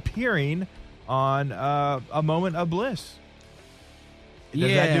be appearing on A Moment of Bliss.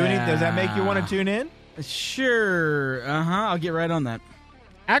 Does that do anything? Does that make you want to tune in? Sure. I'll get right on that.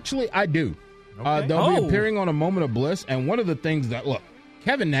 Actually, I do. Okay. They'll be appearing on A Moment of Bliss, and one of the things that, look,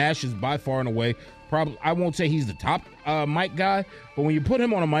 Kevin Nash is by far and away, probably, I won't say he's the top mic guy, but when you put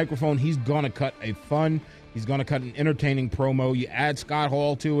him on a microphone, he's going to cut he's going to cut an entertaining promo. You add Scott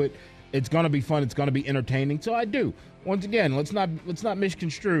Hall to it, it's going to be fun, it's going to be entertaining. So I do. Once again, let's not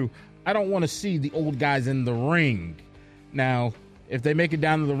misconstrue. I don't want to see the old guys in the ring. Now, if they make it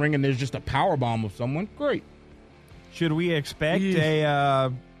down to the ring and there's just a powerbomb of someone, great. Should we expect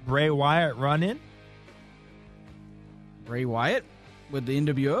a Bray Wyatt run-in? Bray Wyatt with the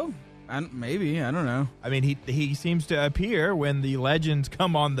NWO? Maybe. I don't know. I mean, he seems to appear when the legends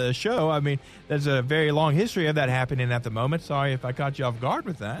come on the show. I mean, there's a very long history of that happening at the moment. Sorry if I caught you off guard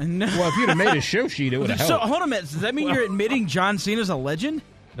with that. No. Well, if you'd have made a show sheet, it would have helped. So, hold on a minute. Does that mean you're admitting John Cena's a legend?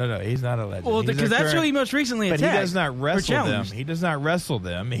 No, he's not a legend. Well, because that's who he most recently attacked. But he does not wrestle them. He does not wrestle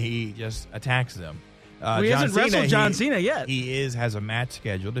them. He just attacks them. He hasn't wrestled John Cena yet. He has a match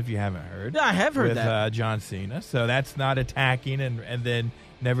scheduled, if you haven't heard. Yeah, I have heard that. With John Cena. So that's not attacking and then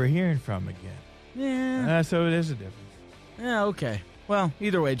never hearing from him again. Yeah. So there's a difference. Yeah, okay. Well,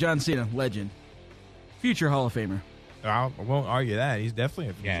 either way, John Cena, legend. Future Hall of Famer. I won't argue that. He's definitely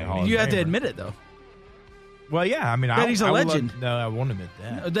a future Hall of Famer. You have to admit it, though. Well, yeah. I mean, that he's a legend. No, I won't admit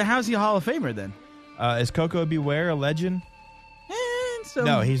that. Then how's he a Hall of Famer then? Is Coco Beware a legend?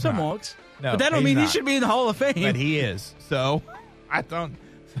 No, he's some not. walks. No, but that don't mean he should be in the Hall of Fame. But he is. So I don't.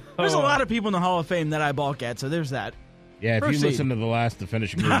 There's a lot of people in the Hall of Fame that I balk at, so there's that. Yeah, if you listen to the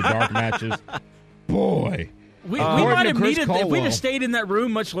finishing move, the dark matches, boy. We might have needed, Culwell. if we'd have stayed in that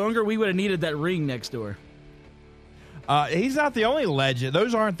room much longer, we would have needed that ring next door. He's not the only legend.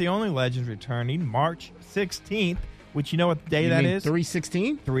 Those aren't the only legends returning. March 16th, which you know what day that is?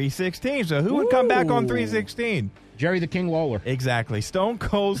 3/16? 3/16. So who would come back on 3/16? Jerry the King Lawler. Exactly. Stone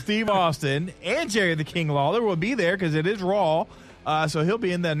Cold Steve Austin and Jerry the King Lawler will be there because it is Raw. So he'll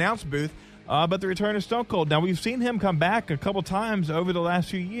be in the announce booth. But the return of Stone Cold. Now, we've seen him come back a couple times over the last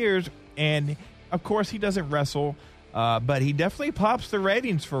few years. And, of course, he doesn't wrestle. But he definitely pops the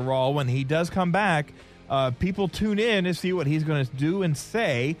ratings for Raw when he does come back. People tune in to see what he's going to do and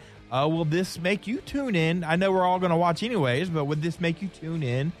say. Will this make you tune in? I know we're all going to watch anyways, but would this make you tune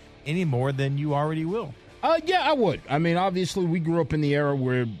in any more than you already will? Yeah, I would. I mean, obviously, we grew up in the era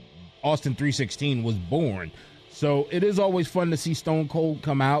where Austin 316 was born. So it is always fun to see Stone Cold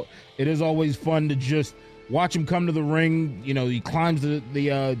come out. It is always fun to just watch him come to the ring. You know, he climbs the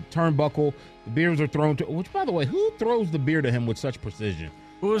turnbuckle. The beers are thrown to, which, by the way, who throws the beer to him with such precision?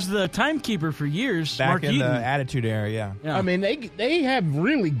 It was the timekeeper for years, Back Mark in Eaton. the Attitude Era, yeah. I mean, they have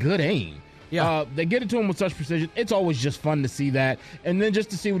really good aim. Yeah. They get it to him with such precision. It's always just fun to see that. And then just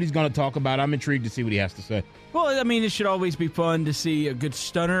to see what he's going to talk about. I'm intrigued to see what he has to say. Well, I mean, it should always be fun to see a good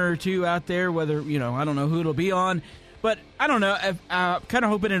stunner or two out there, whether, I don't know who it'll be on. But I don't know. I'm kind of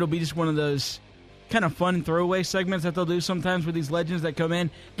hoping it'll be just one of those kind of fun throwaway segments that they'll do sometimes with these legends that come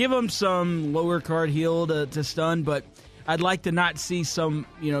in. Give them some lower card heel to stun, but I'd like to not see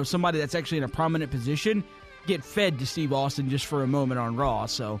somebody that's actually in a prominent position get fed to Steve Austin just for a moment on Raw.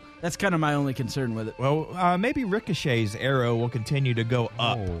 So that's kind of my only concern with it. Well, maybe Ricochet's arrow will continue to go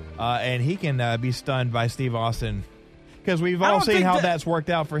up, and he can be stunned by Steve Austin, because we've all seen how that's worked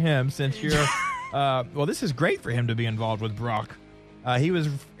out for him since you're. Well, this is great for him to be involved with Brock. He was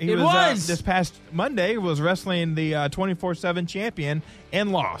this past Monday was wrestling the 24/7 champion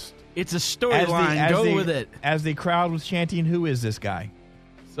and lost. It's a storyline. Go with it. As the crowd was chanting, "Who is this guy?"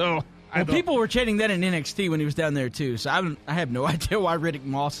 So. People were chanting that in NXT when he was down there, too. So I have no idea why Riddick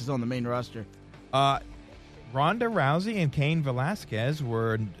Moss is on the main roster. Ronda Rousey and Cain Velasquez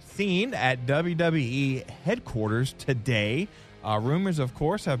were seen at WWE headquarters today. Rumors, of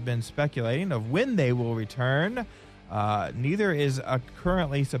course, have been speculating of when they will return. Neither is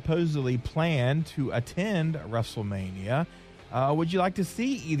currently supposedly planned to attend WrestleMania. Would you like to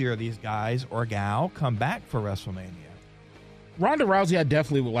see either of these guys or gal come back for WrestleMania? Ronda Rousey, I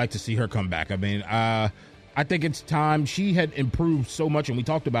definitely would like to see her come back. I mean, I think it's time. She had improved so much, and we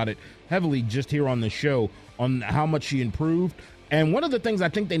talked about it heavily just here on the show on how much she improved. And one of the things I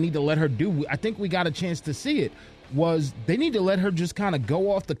think they need to let her do, I think we got a chance to see it, was they need to let her just kind of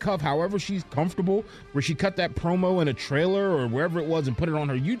go off the cuff however she's comfortable, where she cut that promo in a trailer or wherever it was and put it on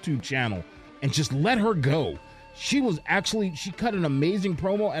her YouTube channel, and just let her go. She cut an amazing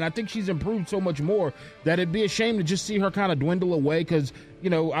promo, and I think she's improved so much more that it'd be a shame to just see her kind of dwindle away because, I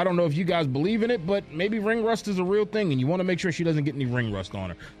don't know if you guys believe in it, but maybe ring rust is a real thing, and you want to make sure she doesn't get any ring rust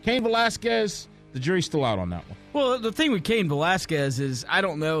on her. Cain Velasquez, the jury's still out on that one. Well, the thing with Cain Velasquez is, I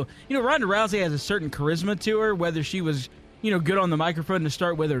don't know. Ronda Rousey has a certain charisma to her, whether she was, good on the microphone to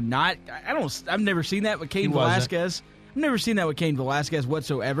start with or not. I've never seen that with Cain Velasquez. I've never seen that with Cain Velasquez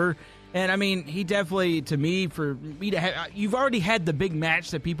whatsoever. And, I mean, he definitely, to me, you've already had the big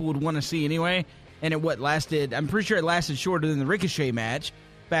match that people would want to see anyway, and it lasted, I'm pretty sure it lasted shorter than the Ricochet match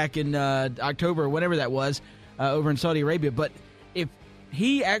back in October or whatever that was over in Saudi Arabia. But if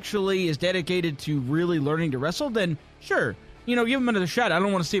he actually is dedicated to really learning to wrestle, then sure, give him another shot. I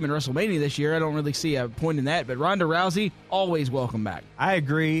don't want to see him in WrestleMania this year. I don't really see a point in that. But Ronda Rousey, always welcome back. I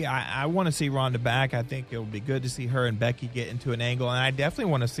agree. I want to see Ronda back. I think it will be good to see her and Becky get into an angle. And I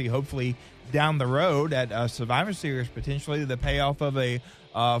definitely want to see, hopefully, down the road at Survivor Series, potentially, the payoff of a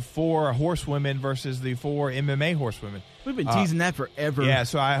 4 horsewomen versus the 4 MMA horsewomen. We've been teasing that forever. Yeah,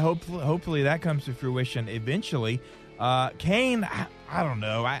 so I hopefully that comes to fruition eventually. Cain, I don't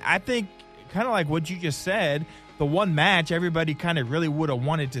know. I think, kind of like what you just said, the one match everybody kind of really would have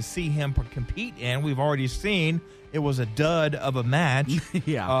wanted to see him compete in, we've already seen it was a dud of a match.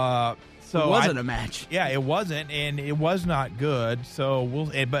 Yeah. So it wasn't a match. Yeah, it wasn't, and it was not good. So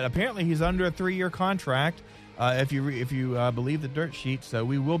but apparently he's under a 3-year contract, if you believe the dirt sheet. So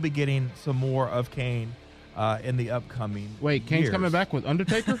we will be getting some more of Cain in the upcoming. Wait, Kane's coming back with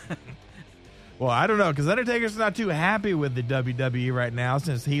Undertaker? Well, I don't know, because Undertaker's not too happy with the WWE right now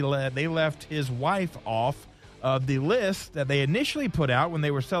since they left his wife off of the list that they initially put out when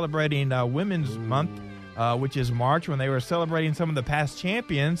they were celebrating Women's Month, which is March, when they were celebrating some of the past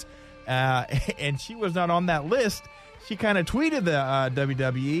champions, and she was not on that list. She kind of tweeted the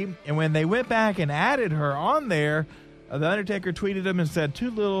WWE, and when they went back and added her on there, The Undertaker tweeted him and said,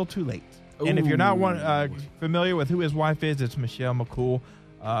 "Too little, too late." And if you're not familiar with who his wife is, it's Michelle McCool,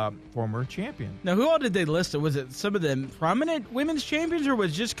 former champion. Now, who all did they list? Was it some of the prominent women's champions, or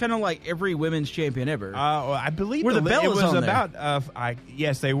was it just kind of like every women's champion ever? I believe were the Bellas it was on about.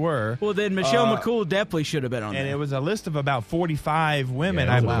 Yes, they were. Well, then Michelle McCool definitely should have been on there. And it was a list of about 45 women,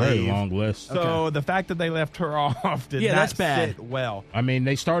 Yeah, I it was a believe. very long list. So the fact that they left her off did not that's bad. sit well. I mean,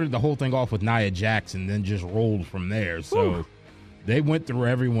 they started the whole thing off with Nia Jax and then just rolled from there. So they went through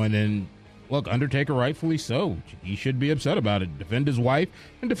everyone, and look, Undertaker, rightfully so. He should be upset about it. Defend his wife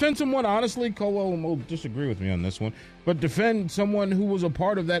and defend someone, honestly, Colwell will disagree with me on this one, but defend someone who was a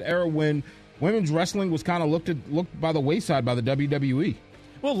part of that era when women's wrestling was kind of looked by the wayside by the WWE.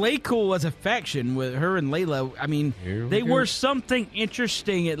 Well, Laycool was a faction with her and Layla. I mean, they were something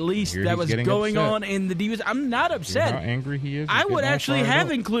interesting, at least, that was going on in the Divas. I'm not upset. Hear how angry he is? I would actually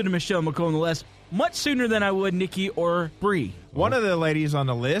have included Michelle McCool on the list much sooner than I would Nikki or Brie. One of the ladies on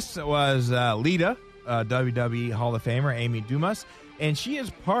the list was Lita, WWE Hall of Famer Amy Dumas, and she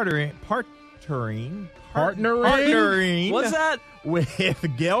is partnering. What's that?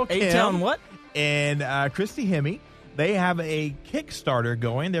 With Gail Kim A-Town what? And Christy Hemme. They have a Kickstarter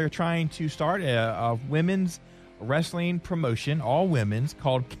going. They're trying to start a women's wrestling promotion, all women's,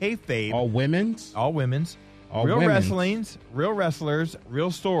 called Kayfabe. All women's? All women's. All real women's. Real wrestlers,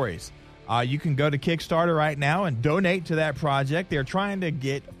 real stories. You can go to Kickstarter right now and donate to that project. They're trying to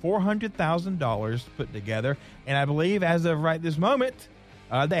get $400,000 put together, and I believe as of right this moment,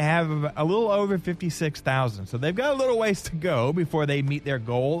 they have a little over $56,000. So they've got a little ways to go before they meet their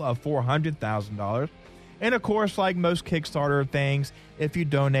goal of $400,000. And of course, like most Kickstarter things, if you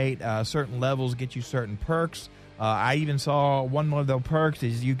donate, certain levels get you certain perks. I even saw one of the perks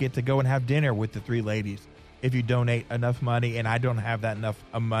is you get to go and have dinner with the three ladies if you donate enough money, and I don't have that enough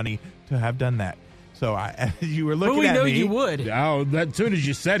money to have done that. So you were looking at me. But we know you would. Oh, as soon as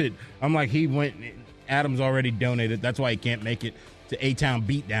you said it, I'm like, Adam's already donated. That's why he can't make it to A-Town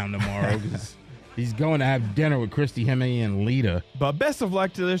Beatdown tomorrow, because he's going to have dinner with Christy Hemme and Lita. But best of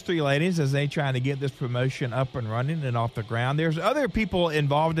luck to those three ladies as they try to get this promotion up and running and off the ground. There's other people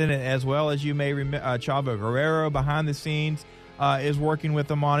involved in it as well, as you may remember. Chavo Guerrero behind the scenes is working with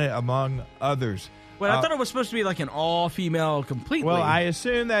them on it, among others. Well, I thought it was supposed to be like an all-female completely. Well, I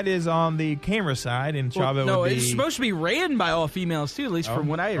assume that is on the camera side, and Chavo would be... it's supposed to be ran by all females, too, at least from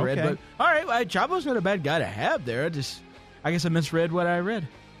what I had read. But, all right, Chavo's not a bad guy to have there. I guess I misread what I read.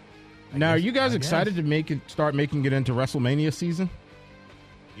 Now, are you guys excited to start making it into WrestleMania season?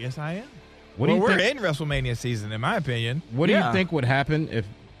 Yes, I am. We're in WrestleMania season, in my opinion. What do you think would happen if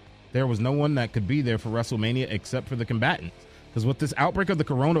there was no one that could be there for WrestleMania except for the combatants? Because with this outbreak of the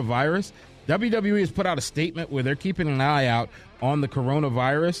coronavirus, WWE has put out a statement where they're keeping an eye out on the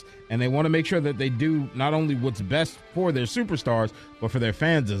coronavirus, and they want to make sure that they do not only what's best for their superstars, but for their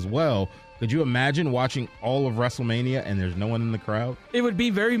fans as well. Could you imagine watching all of WrestleMania and there's no one in the crowd? It would be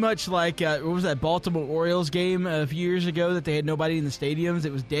very much like, what was that Baltimore Orioles game a few years ago that they had nobody in the stadiums?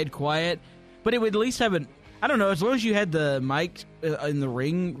 It was dead quiet. But it would at least have I don't know, as long as you had the mic in the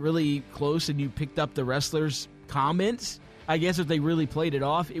ring really close and you picked up the wrestlers' comments, I guess if they really played it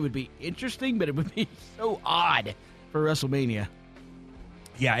off, it would be interesting, but it would be so odd for WrestleMania.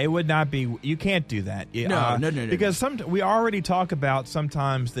 Yeah, it would not be. You can't do that. No. Because we already talk about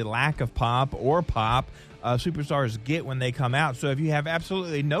sometimes the lack of pop superstars get when they come out. So if you have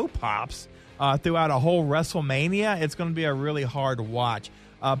absolutely no pops throughout a whole WrestleMania, it's going to be a really hard watch.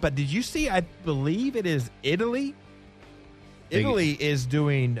 But did you see, I believe it is Italy? Italy is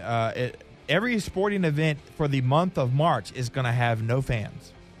doing every sporting event for the month of March is going to have no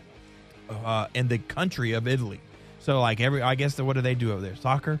fans in the country of Italy. So, I guess, what do they do over there?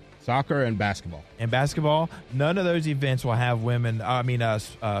 Soccer and basketball. And basketball, none of those events will have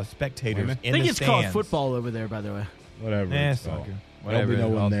spectators in the stands. I think it's called football over there, by the way. Whatever. Soccer. There'll be no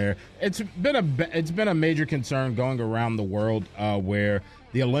one there. It's been a major concern going around the world where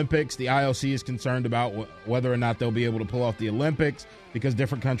the Olympics, the IOC is concerned about whether or not they'll be able to pull off the Olympics because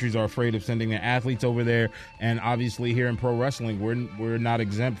different countries are afraid of sending their athletes over there. And obviously here in pro wrestling, we're not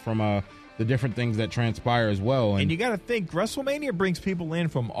exempt from the different things that transpire as well. And you got to think, WrestleMania brings people in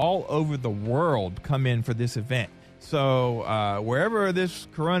from all over the world come in for this event. So wherever this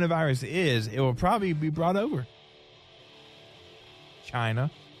coronavirus is, it will probably be brought over.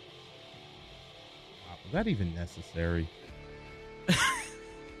 China. Was that even necessary?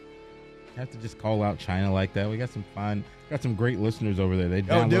 have to just call out China like that. We got some great listeners over there. They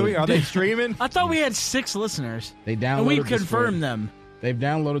do we? Are they streaming? I thought we had 6 listeners. They downloaded. And we've confirmed them. They've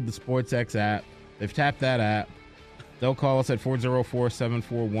downloaded the SportsX app. They've tapped that app. They'll call us at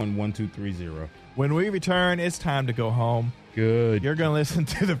 404-741-1230. When we return, it's time to go home. Good. You're going to listen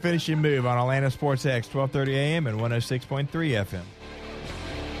to The Finishing Move on Atlanta SportsX, 1230 AM and 106.3 FM.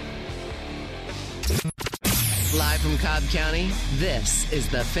 Live from Cobb County, this is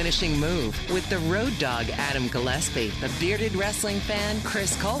The Finishing Move with the Road Dogg Adam Gillespie, the bearded wrestling fan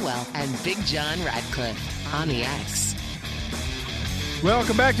Chris Culwell, and Big John Radcliffe on the X.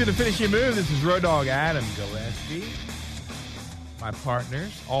 Welcome back to The Finishing Move. This is Road Dogg Adam Gillespie. My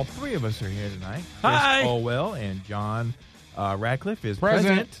partners, all 3 of us are here tonight. Hi. Chris Culwell and John Radcliffe is Present.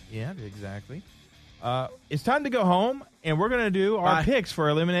 present. Yeah, exactly. It's time to go home, and we're going to do our picks for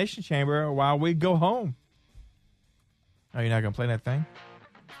Elimination Chamber while we go home. Oh, you're not going to play that thing?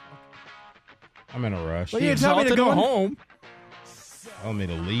 I'm in a rush. Well, you tell me to go home. Tell me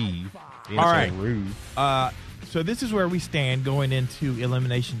to leave. Being All so right. rude. So this is where we stand going into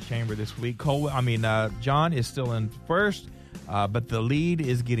Elimination Chamber this week. John is still in first, but the lead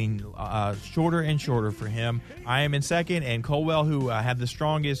is getting shorter and shorter for him. I am in second, and Culwell, who had the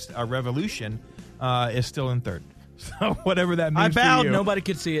strongest Revolution, is still in third. So whatever that means I bowed. for you. Nobody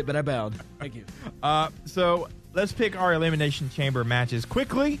could see it, but I bowed. Thank you. So let's pick our Elimination Chamber matches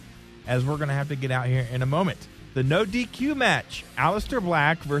quickly, as we're going to have to get out here in a moment. The no DQ match, Aleister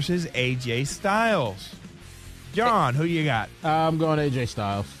Black versus AJ Styles. John, who you got? I'm going AJ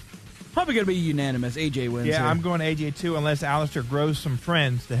Styles. Probably going to be unanimous. AJ wins. Yeah, here. I'm going AJ too, unless Aleister grows some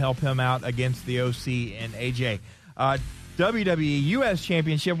friends to help him out against the OC and AJ. WWE U.S.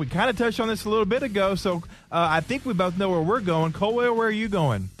 Championship, we kind of touched on this a little bit ago, so I think we both know where we're going. Colwell, where are you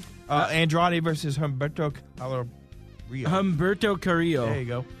going? Andrade versus Humberto Carrillo. There you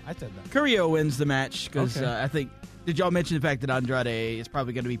go. I said that. Carrillo wins the match because Okay. I think. Did y'all mention the fact that Andrade is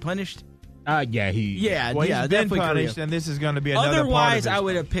probably going to be punished? Yeah, Well, he's been definitely punished, Carrillo. and this is going to be another part of Otherwise, his I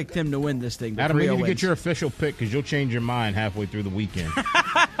would have picked him to win this thing. But Adam, we Carrillo need to wins. get your official pick because you'll change your mind halfway through the weekend. We're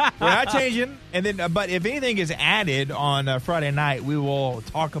not changing, and then, but if anything is added on Friday night, we will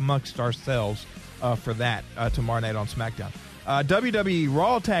talk amongst ourselves for that tomorrow night on SmackDown. WWE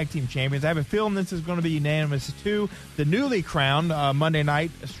Raw Tag Team Champions. I have a feeling this is going to be unanimous too. The newly crowned Monday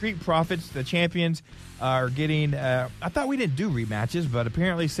night Street Profits, the champions, are getting. I thought we didn't do rematches, but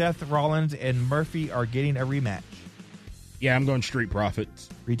apparently Seth Rollins and Murphy are getting a rematch. Yeah, I'm going Street Profits.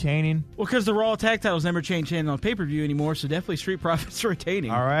 Retaining. Well, because the Raw tag titles never change hand on pay-per-view anymore, so definitely Street Profits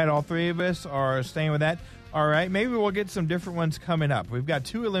retaining. All right, all 3 of us are staying with that. All right, maybe we'll get some different ones coming up. We've got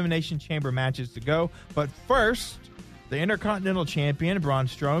 2 Elimination Chamber matches to go, but first, the Intercontinental Champion, Braun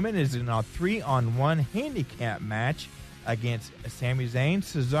Strowman, is in a 3-on-1 handicap match against Sami Zayn,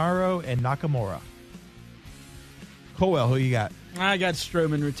 Cesaro, and Nakamura. Colwell, who you got? I got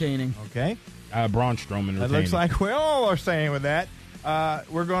Strowman retaining. Okay. Braun Strowman retaining. It looks like we all are staying with that.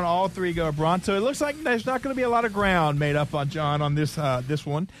 We're going to all 3 go Braun. So it looks like there's not going to be a lot of ground made up on John on this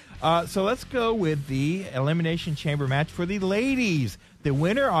one. So let's go with the Elimination Chamber match for the ladies. The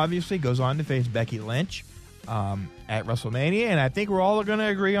winner obviously goes on to face Becky Lynch at WrestleMania, and I think we're all going to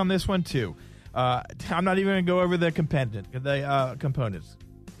agree on this one too. I'm not even going to go over the components.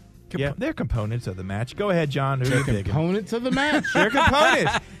 Yeah, they're components of the match. Go ahead, John. Who are you picking? Components of the match. They're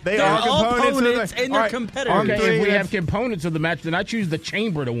components. They're are all components and they're competitors. Okay, three, if we that's- have components of the match, then I choose the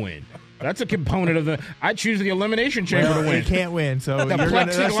chamber to win. That's a component of the. I choose the Elimination Chamber Well, to win. he can't win, so The you're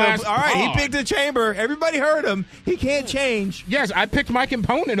gonna, plexiglass all right. bar. He picked the chamber. Everybody heard him. He can't change. Yes, I picked my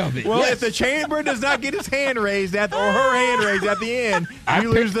component of it. Well, Yes. if the chamber does not get his hand raised or her hand raised at the end, you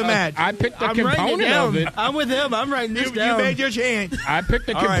lose the match. I picked the I'm writing it component down. of it. I'm with him. I'm writing this you down. made your chance. I picked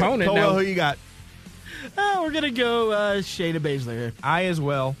the All right, component. Colwell, Now, who you got? We're going to go Shayna Baszler here. I as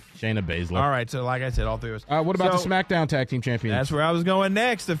well. Shayna Baszler. All right, so like I said, all 3 of us. What about So, the SmackDown Tag Team Champions? That's where I was going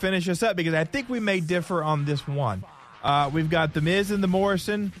next to finish us up because I think we may differ on this one. We've got The Miz and the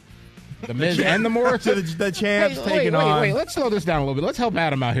Morrison. The Miz and the Morrison. The champs Wait, taking on. Wait. Let's slow this down a little bit. Let's help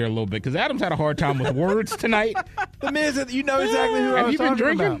Adam out here a little bit because Adam's had a hard time with words tonight. The Miz, you know exactly who I Have was you been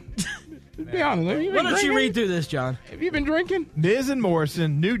talking drinking? about. Be honest. Have you been Why don't you drinking? read through this, John? Have you been drinking? Miz and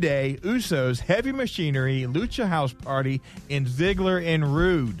Morrison, New Day, Usos, Heavy Machinery, Lucha House Party, and Ziggler and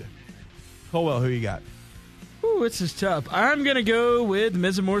Rude. Colwell, who you got? Ooh, this is tough. I'm going to go with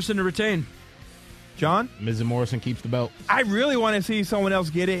Miz and Morrison to retain. John? Miz and Morrison keeps the belt. I really want to see someone else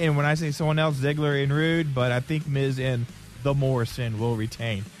get it, and when I say someone else, Ziggler and Rude, but I think Miz and the Morrison will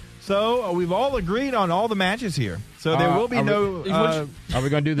retain. So we've all agreed on all the matches here. So there will be are no... Are we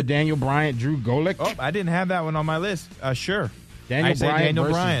going to do the Daniel Bryant, Drew Golick? I didn't have that one on my list. Sure. Daniel Bryan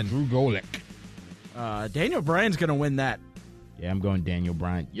versus Bryan. Drew Gulak. Daniel Bryan's going to win that. Yeah, I'm going Daniel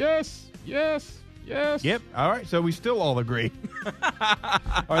Bryan. Yes. Yep. All right. So we still all agree.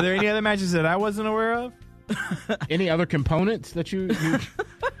 Are there any other matches that I wasn't aware of? Any other components that you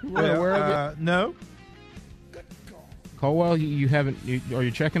were aware of? No. Colwell, you haven't. Are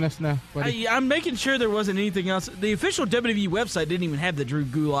you checking us now, buddy? I'm making sure there wasn't anything else. The official WWE website didn't even have the Drew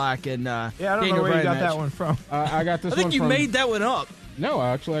Gulak and I don't Daniel know where Bryan you got match. that one from. I got this. I think one you from, made that one up. No,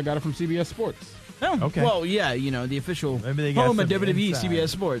 actually, I got it from CBS Sports. Oh, Okay. Well, yeah, the official Maybe they got home of some WWE, inside. CBS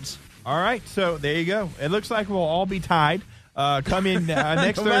Sports. All right, so there you go. It looks like we'll all be tied. Come in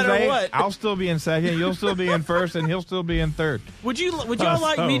next No matter Thursday. what. I'll still be in second. You'll still be in first, and he'll still be in third. Would y'all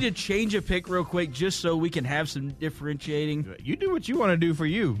like me to change a pick real quick just so we can have some differentiating? You do what you want to do for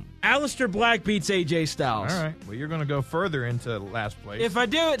you. Aleister Black beats AJ Styles. All right. Well, you're going to go further into last place. If I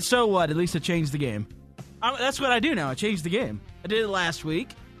do it, so what? At least I changed the game. That's what I do now. I changed the game. I did it last week.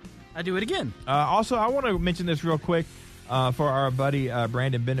 I do it again. Also, I want to mention this real quick for our buddy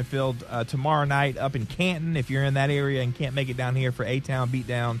Brandon Benefield. Tomorrow night up in Canton, if you're in that area and can't make it down here for A-Town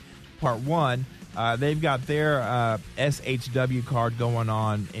Beatdown Part 1, they've got their SHW card going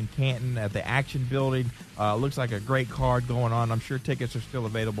on in Canton at the Action Building. Looks like a great card going on. I'm sure tickets are still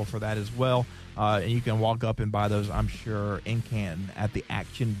available for that as well. And you can walk up and buy those, I'm sure, in Canton at the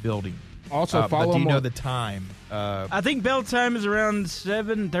Action Building. Also, follow but do you him know on- the time? I think bell time is around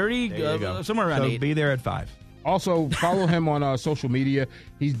 7:30, There you go. somewhere around so 8. be there at 5. Also, follow him on social media.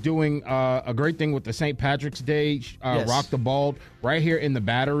 He's doing a great thing with the St. Patrick's Day, Yes. Rock the Bald, right here in the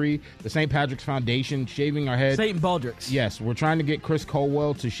Battery, the St. Patrick's Foundation, shaving our head. St. Baldrick's. Yes, we're trying to get Chris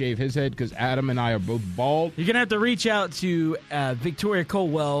Culwell to shave his head because Adam and I are both bald. You're going to have to reach out to Victoria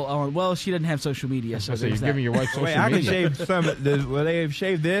Colwell on, well, she doesn't have social media. So So you're there's that. giving your wife social Wait, I can media. shave some. Will they have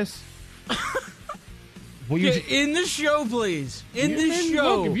shaved this? Well, you Get in the show, please. In the Man,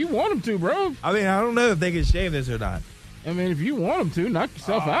 show. Look, if you want them to, bro. I mean, I don't know if they can shave this or not. I mean, if you want them to, knock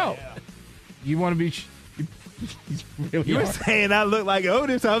yourself out. You want to be... really You were are. saying I look like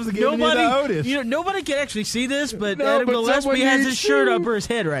Otis. I was giving you the Otis. Nobody can actually see this, but No, Adam but Gillespie someone has needs his shirt to. over his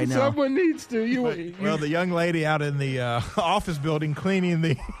head right now. Someone needs to. Well, the young lady out in the office building cleaning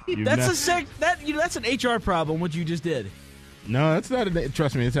the. That's an HR problem. What you just did. No, that's not.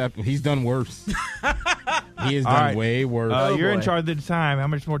 Trust me, it's happened. He's done worse. He has All done right. way worse. You're in boy. charge of the time. How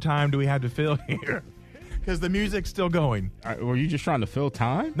much more time do we have to fill here? Because the music's still going. Were you just trying to fill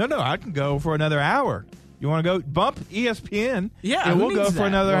time? No, I can go for another hour. You want to go bump ESPN? Yeah, and who we'll go needs for that?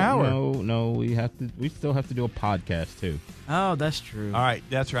 another hour. No, we have to. We still have to do a podcast too. Oh, that's true. All right,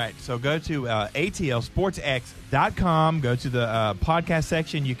 that's right. So go to atlsportsx.com. Go to the podcast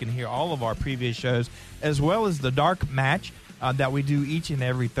section. You can hear all of our previous shows, as well as the dark match that we do each and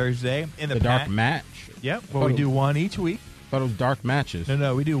every Thursday. In The dark match. Yep, well, we do one each week. But it was dark matches.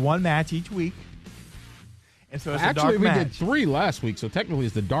 No, we do one match each week. And so it's a Actually, dark we match. did 3 last week, so technically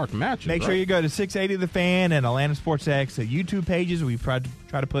it's the dark matches. Make sure right? you go to 680 The Fan and Atlanta Sports X YouTube pages. We try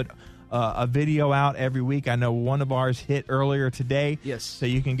to put a video out every week. I know one of ours hit earlier today. Yes. So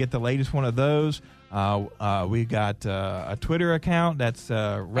you can get the latest one of those. We've got a Twitter account. That's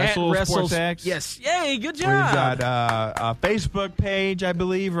Wrestle Sports X. Yes. Yay, good job. We've got a Facebook page, I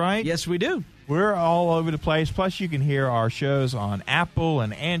believe, right? Yes, we do. We're all over the place. Plus, you can hear our shows on Apple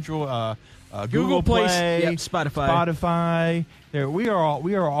and Android, Google Play, yep, Spotify. There, we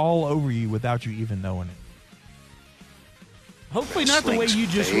are all over you without you even knowing it. Hopefully not the way you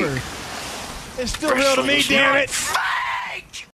just were. It's still real to me, damn it!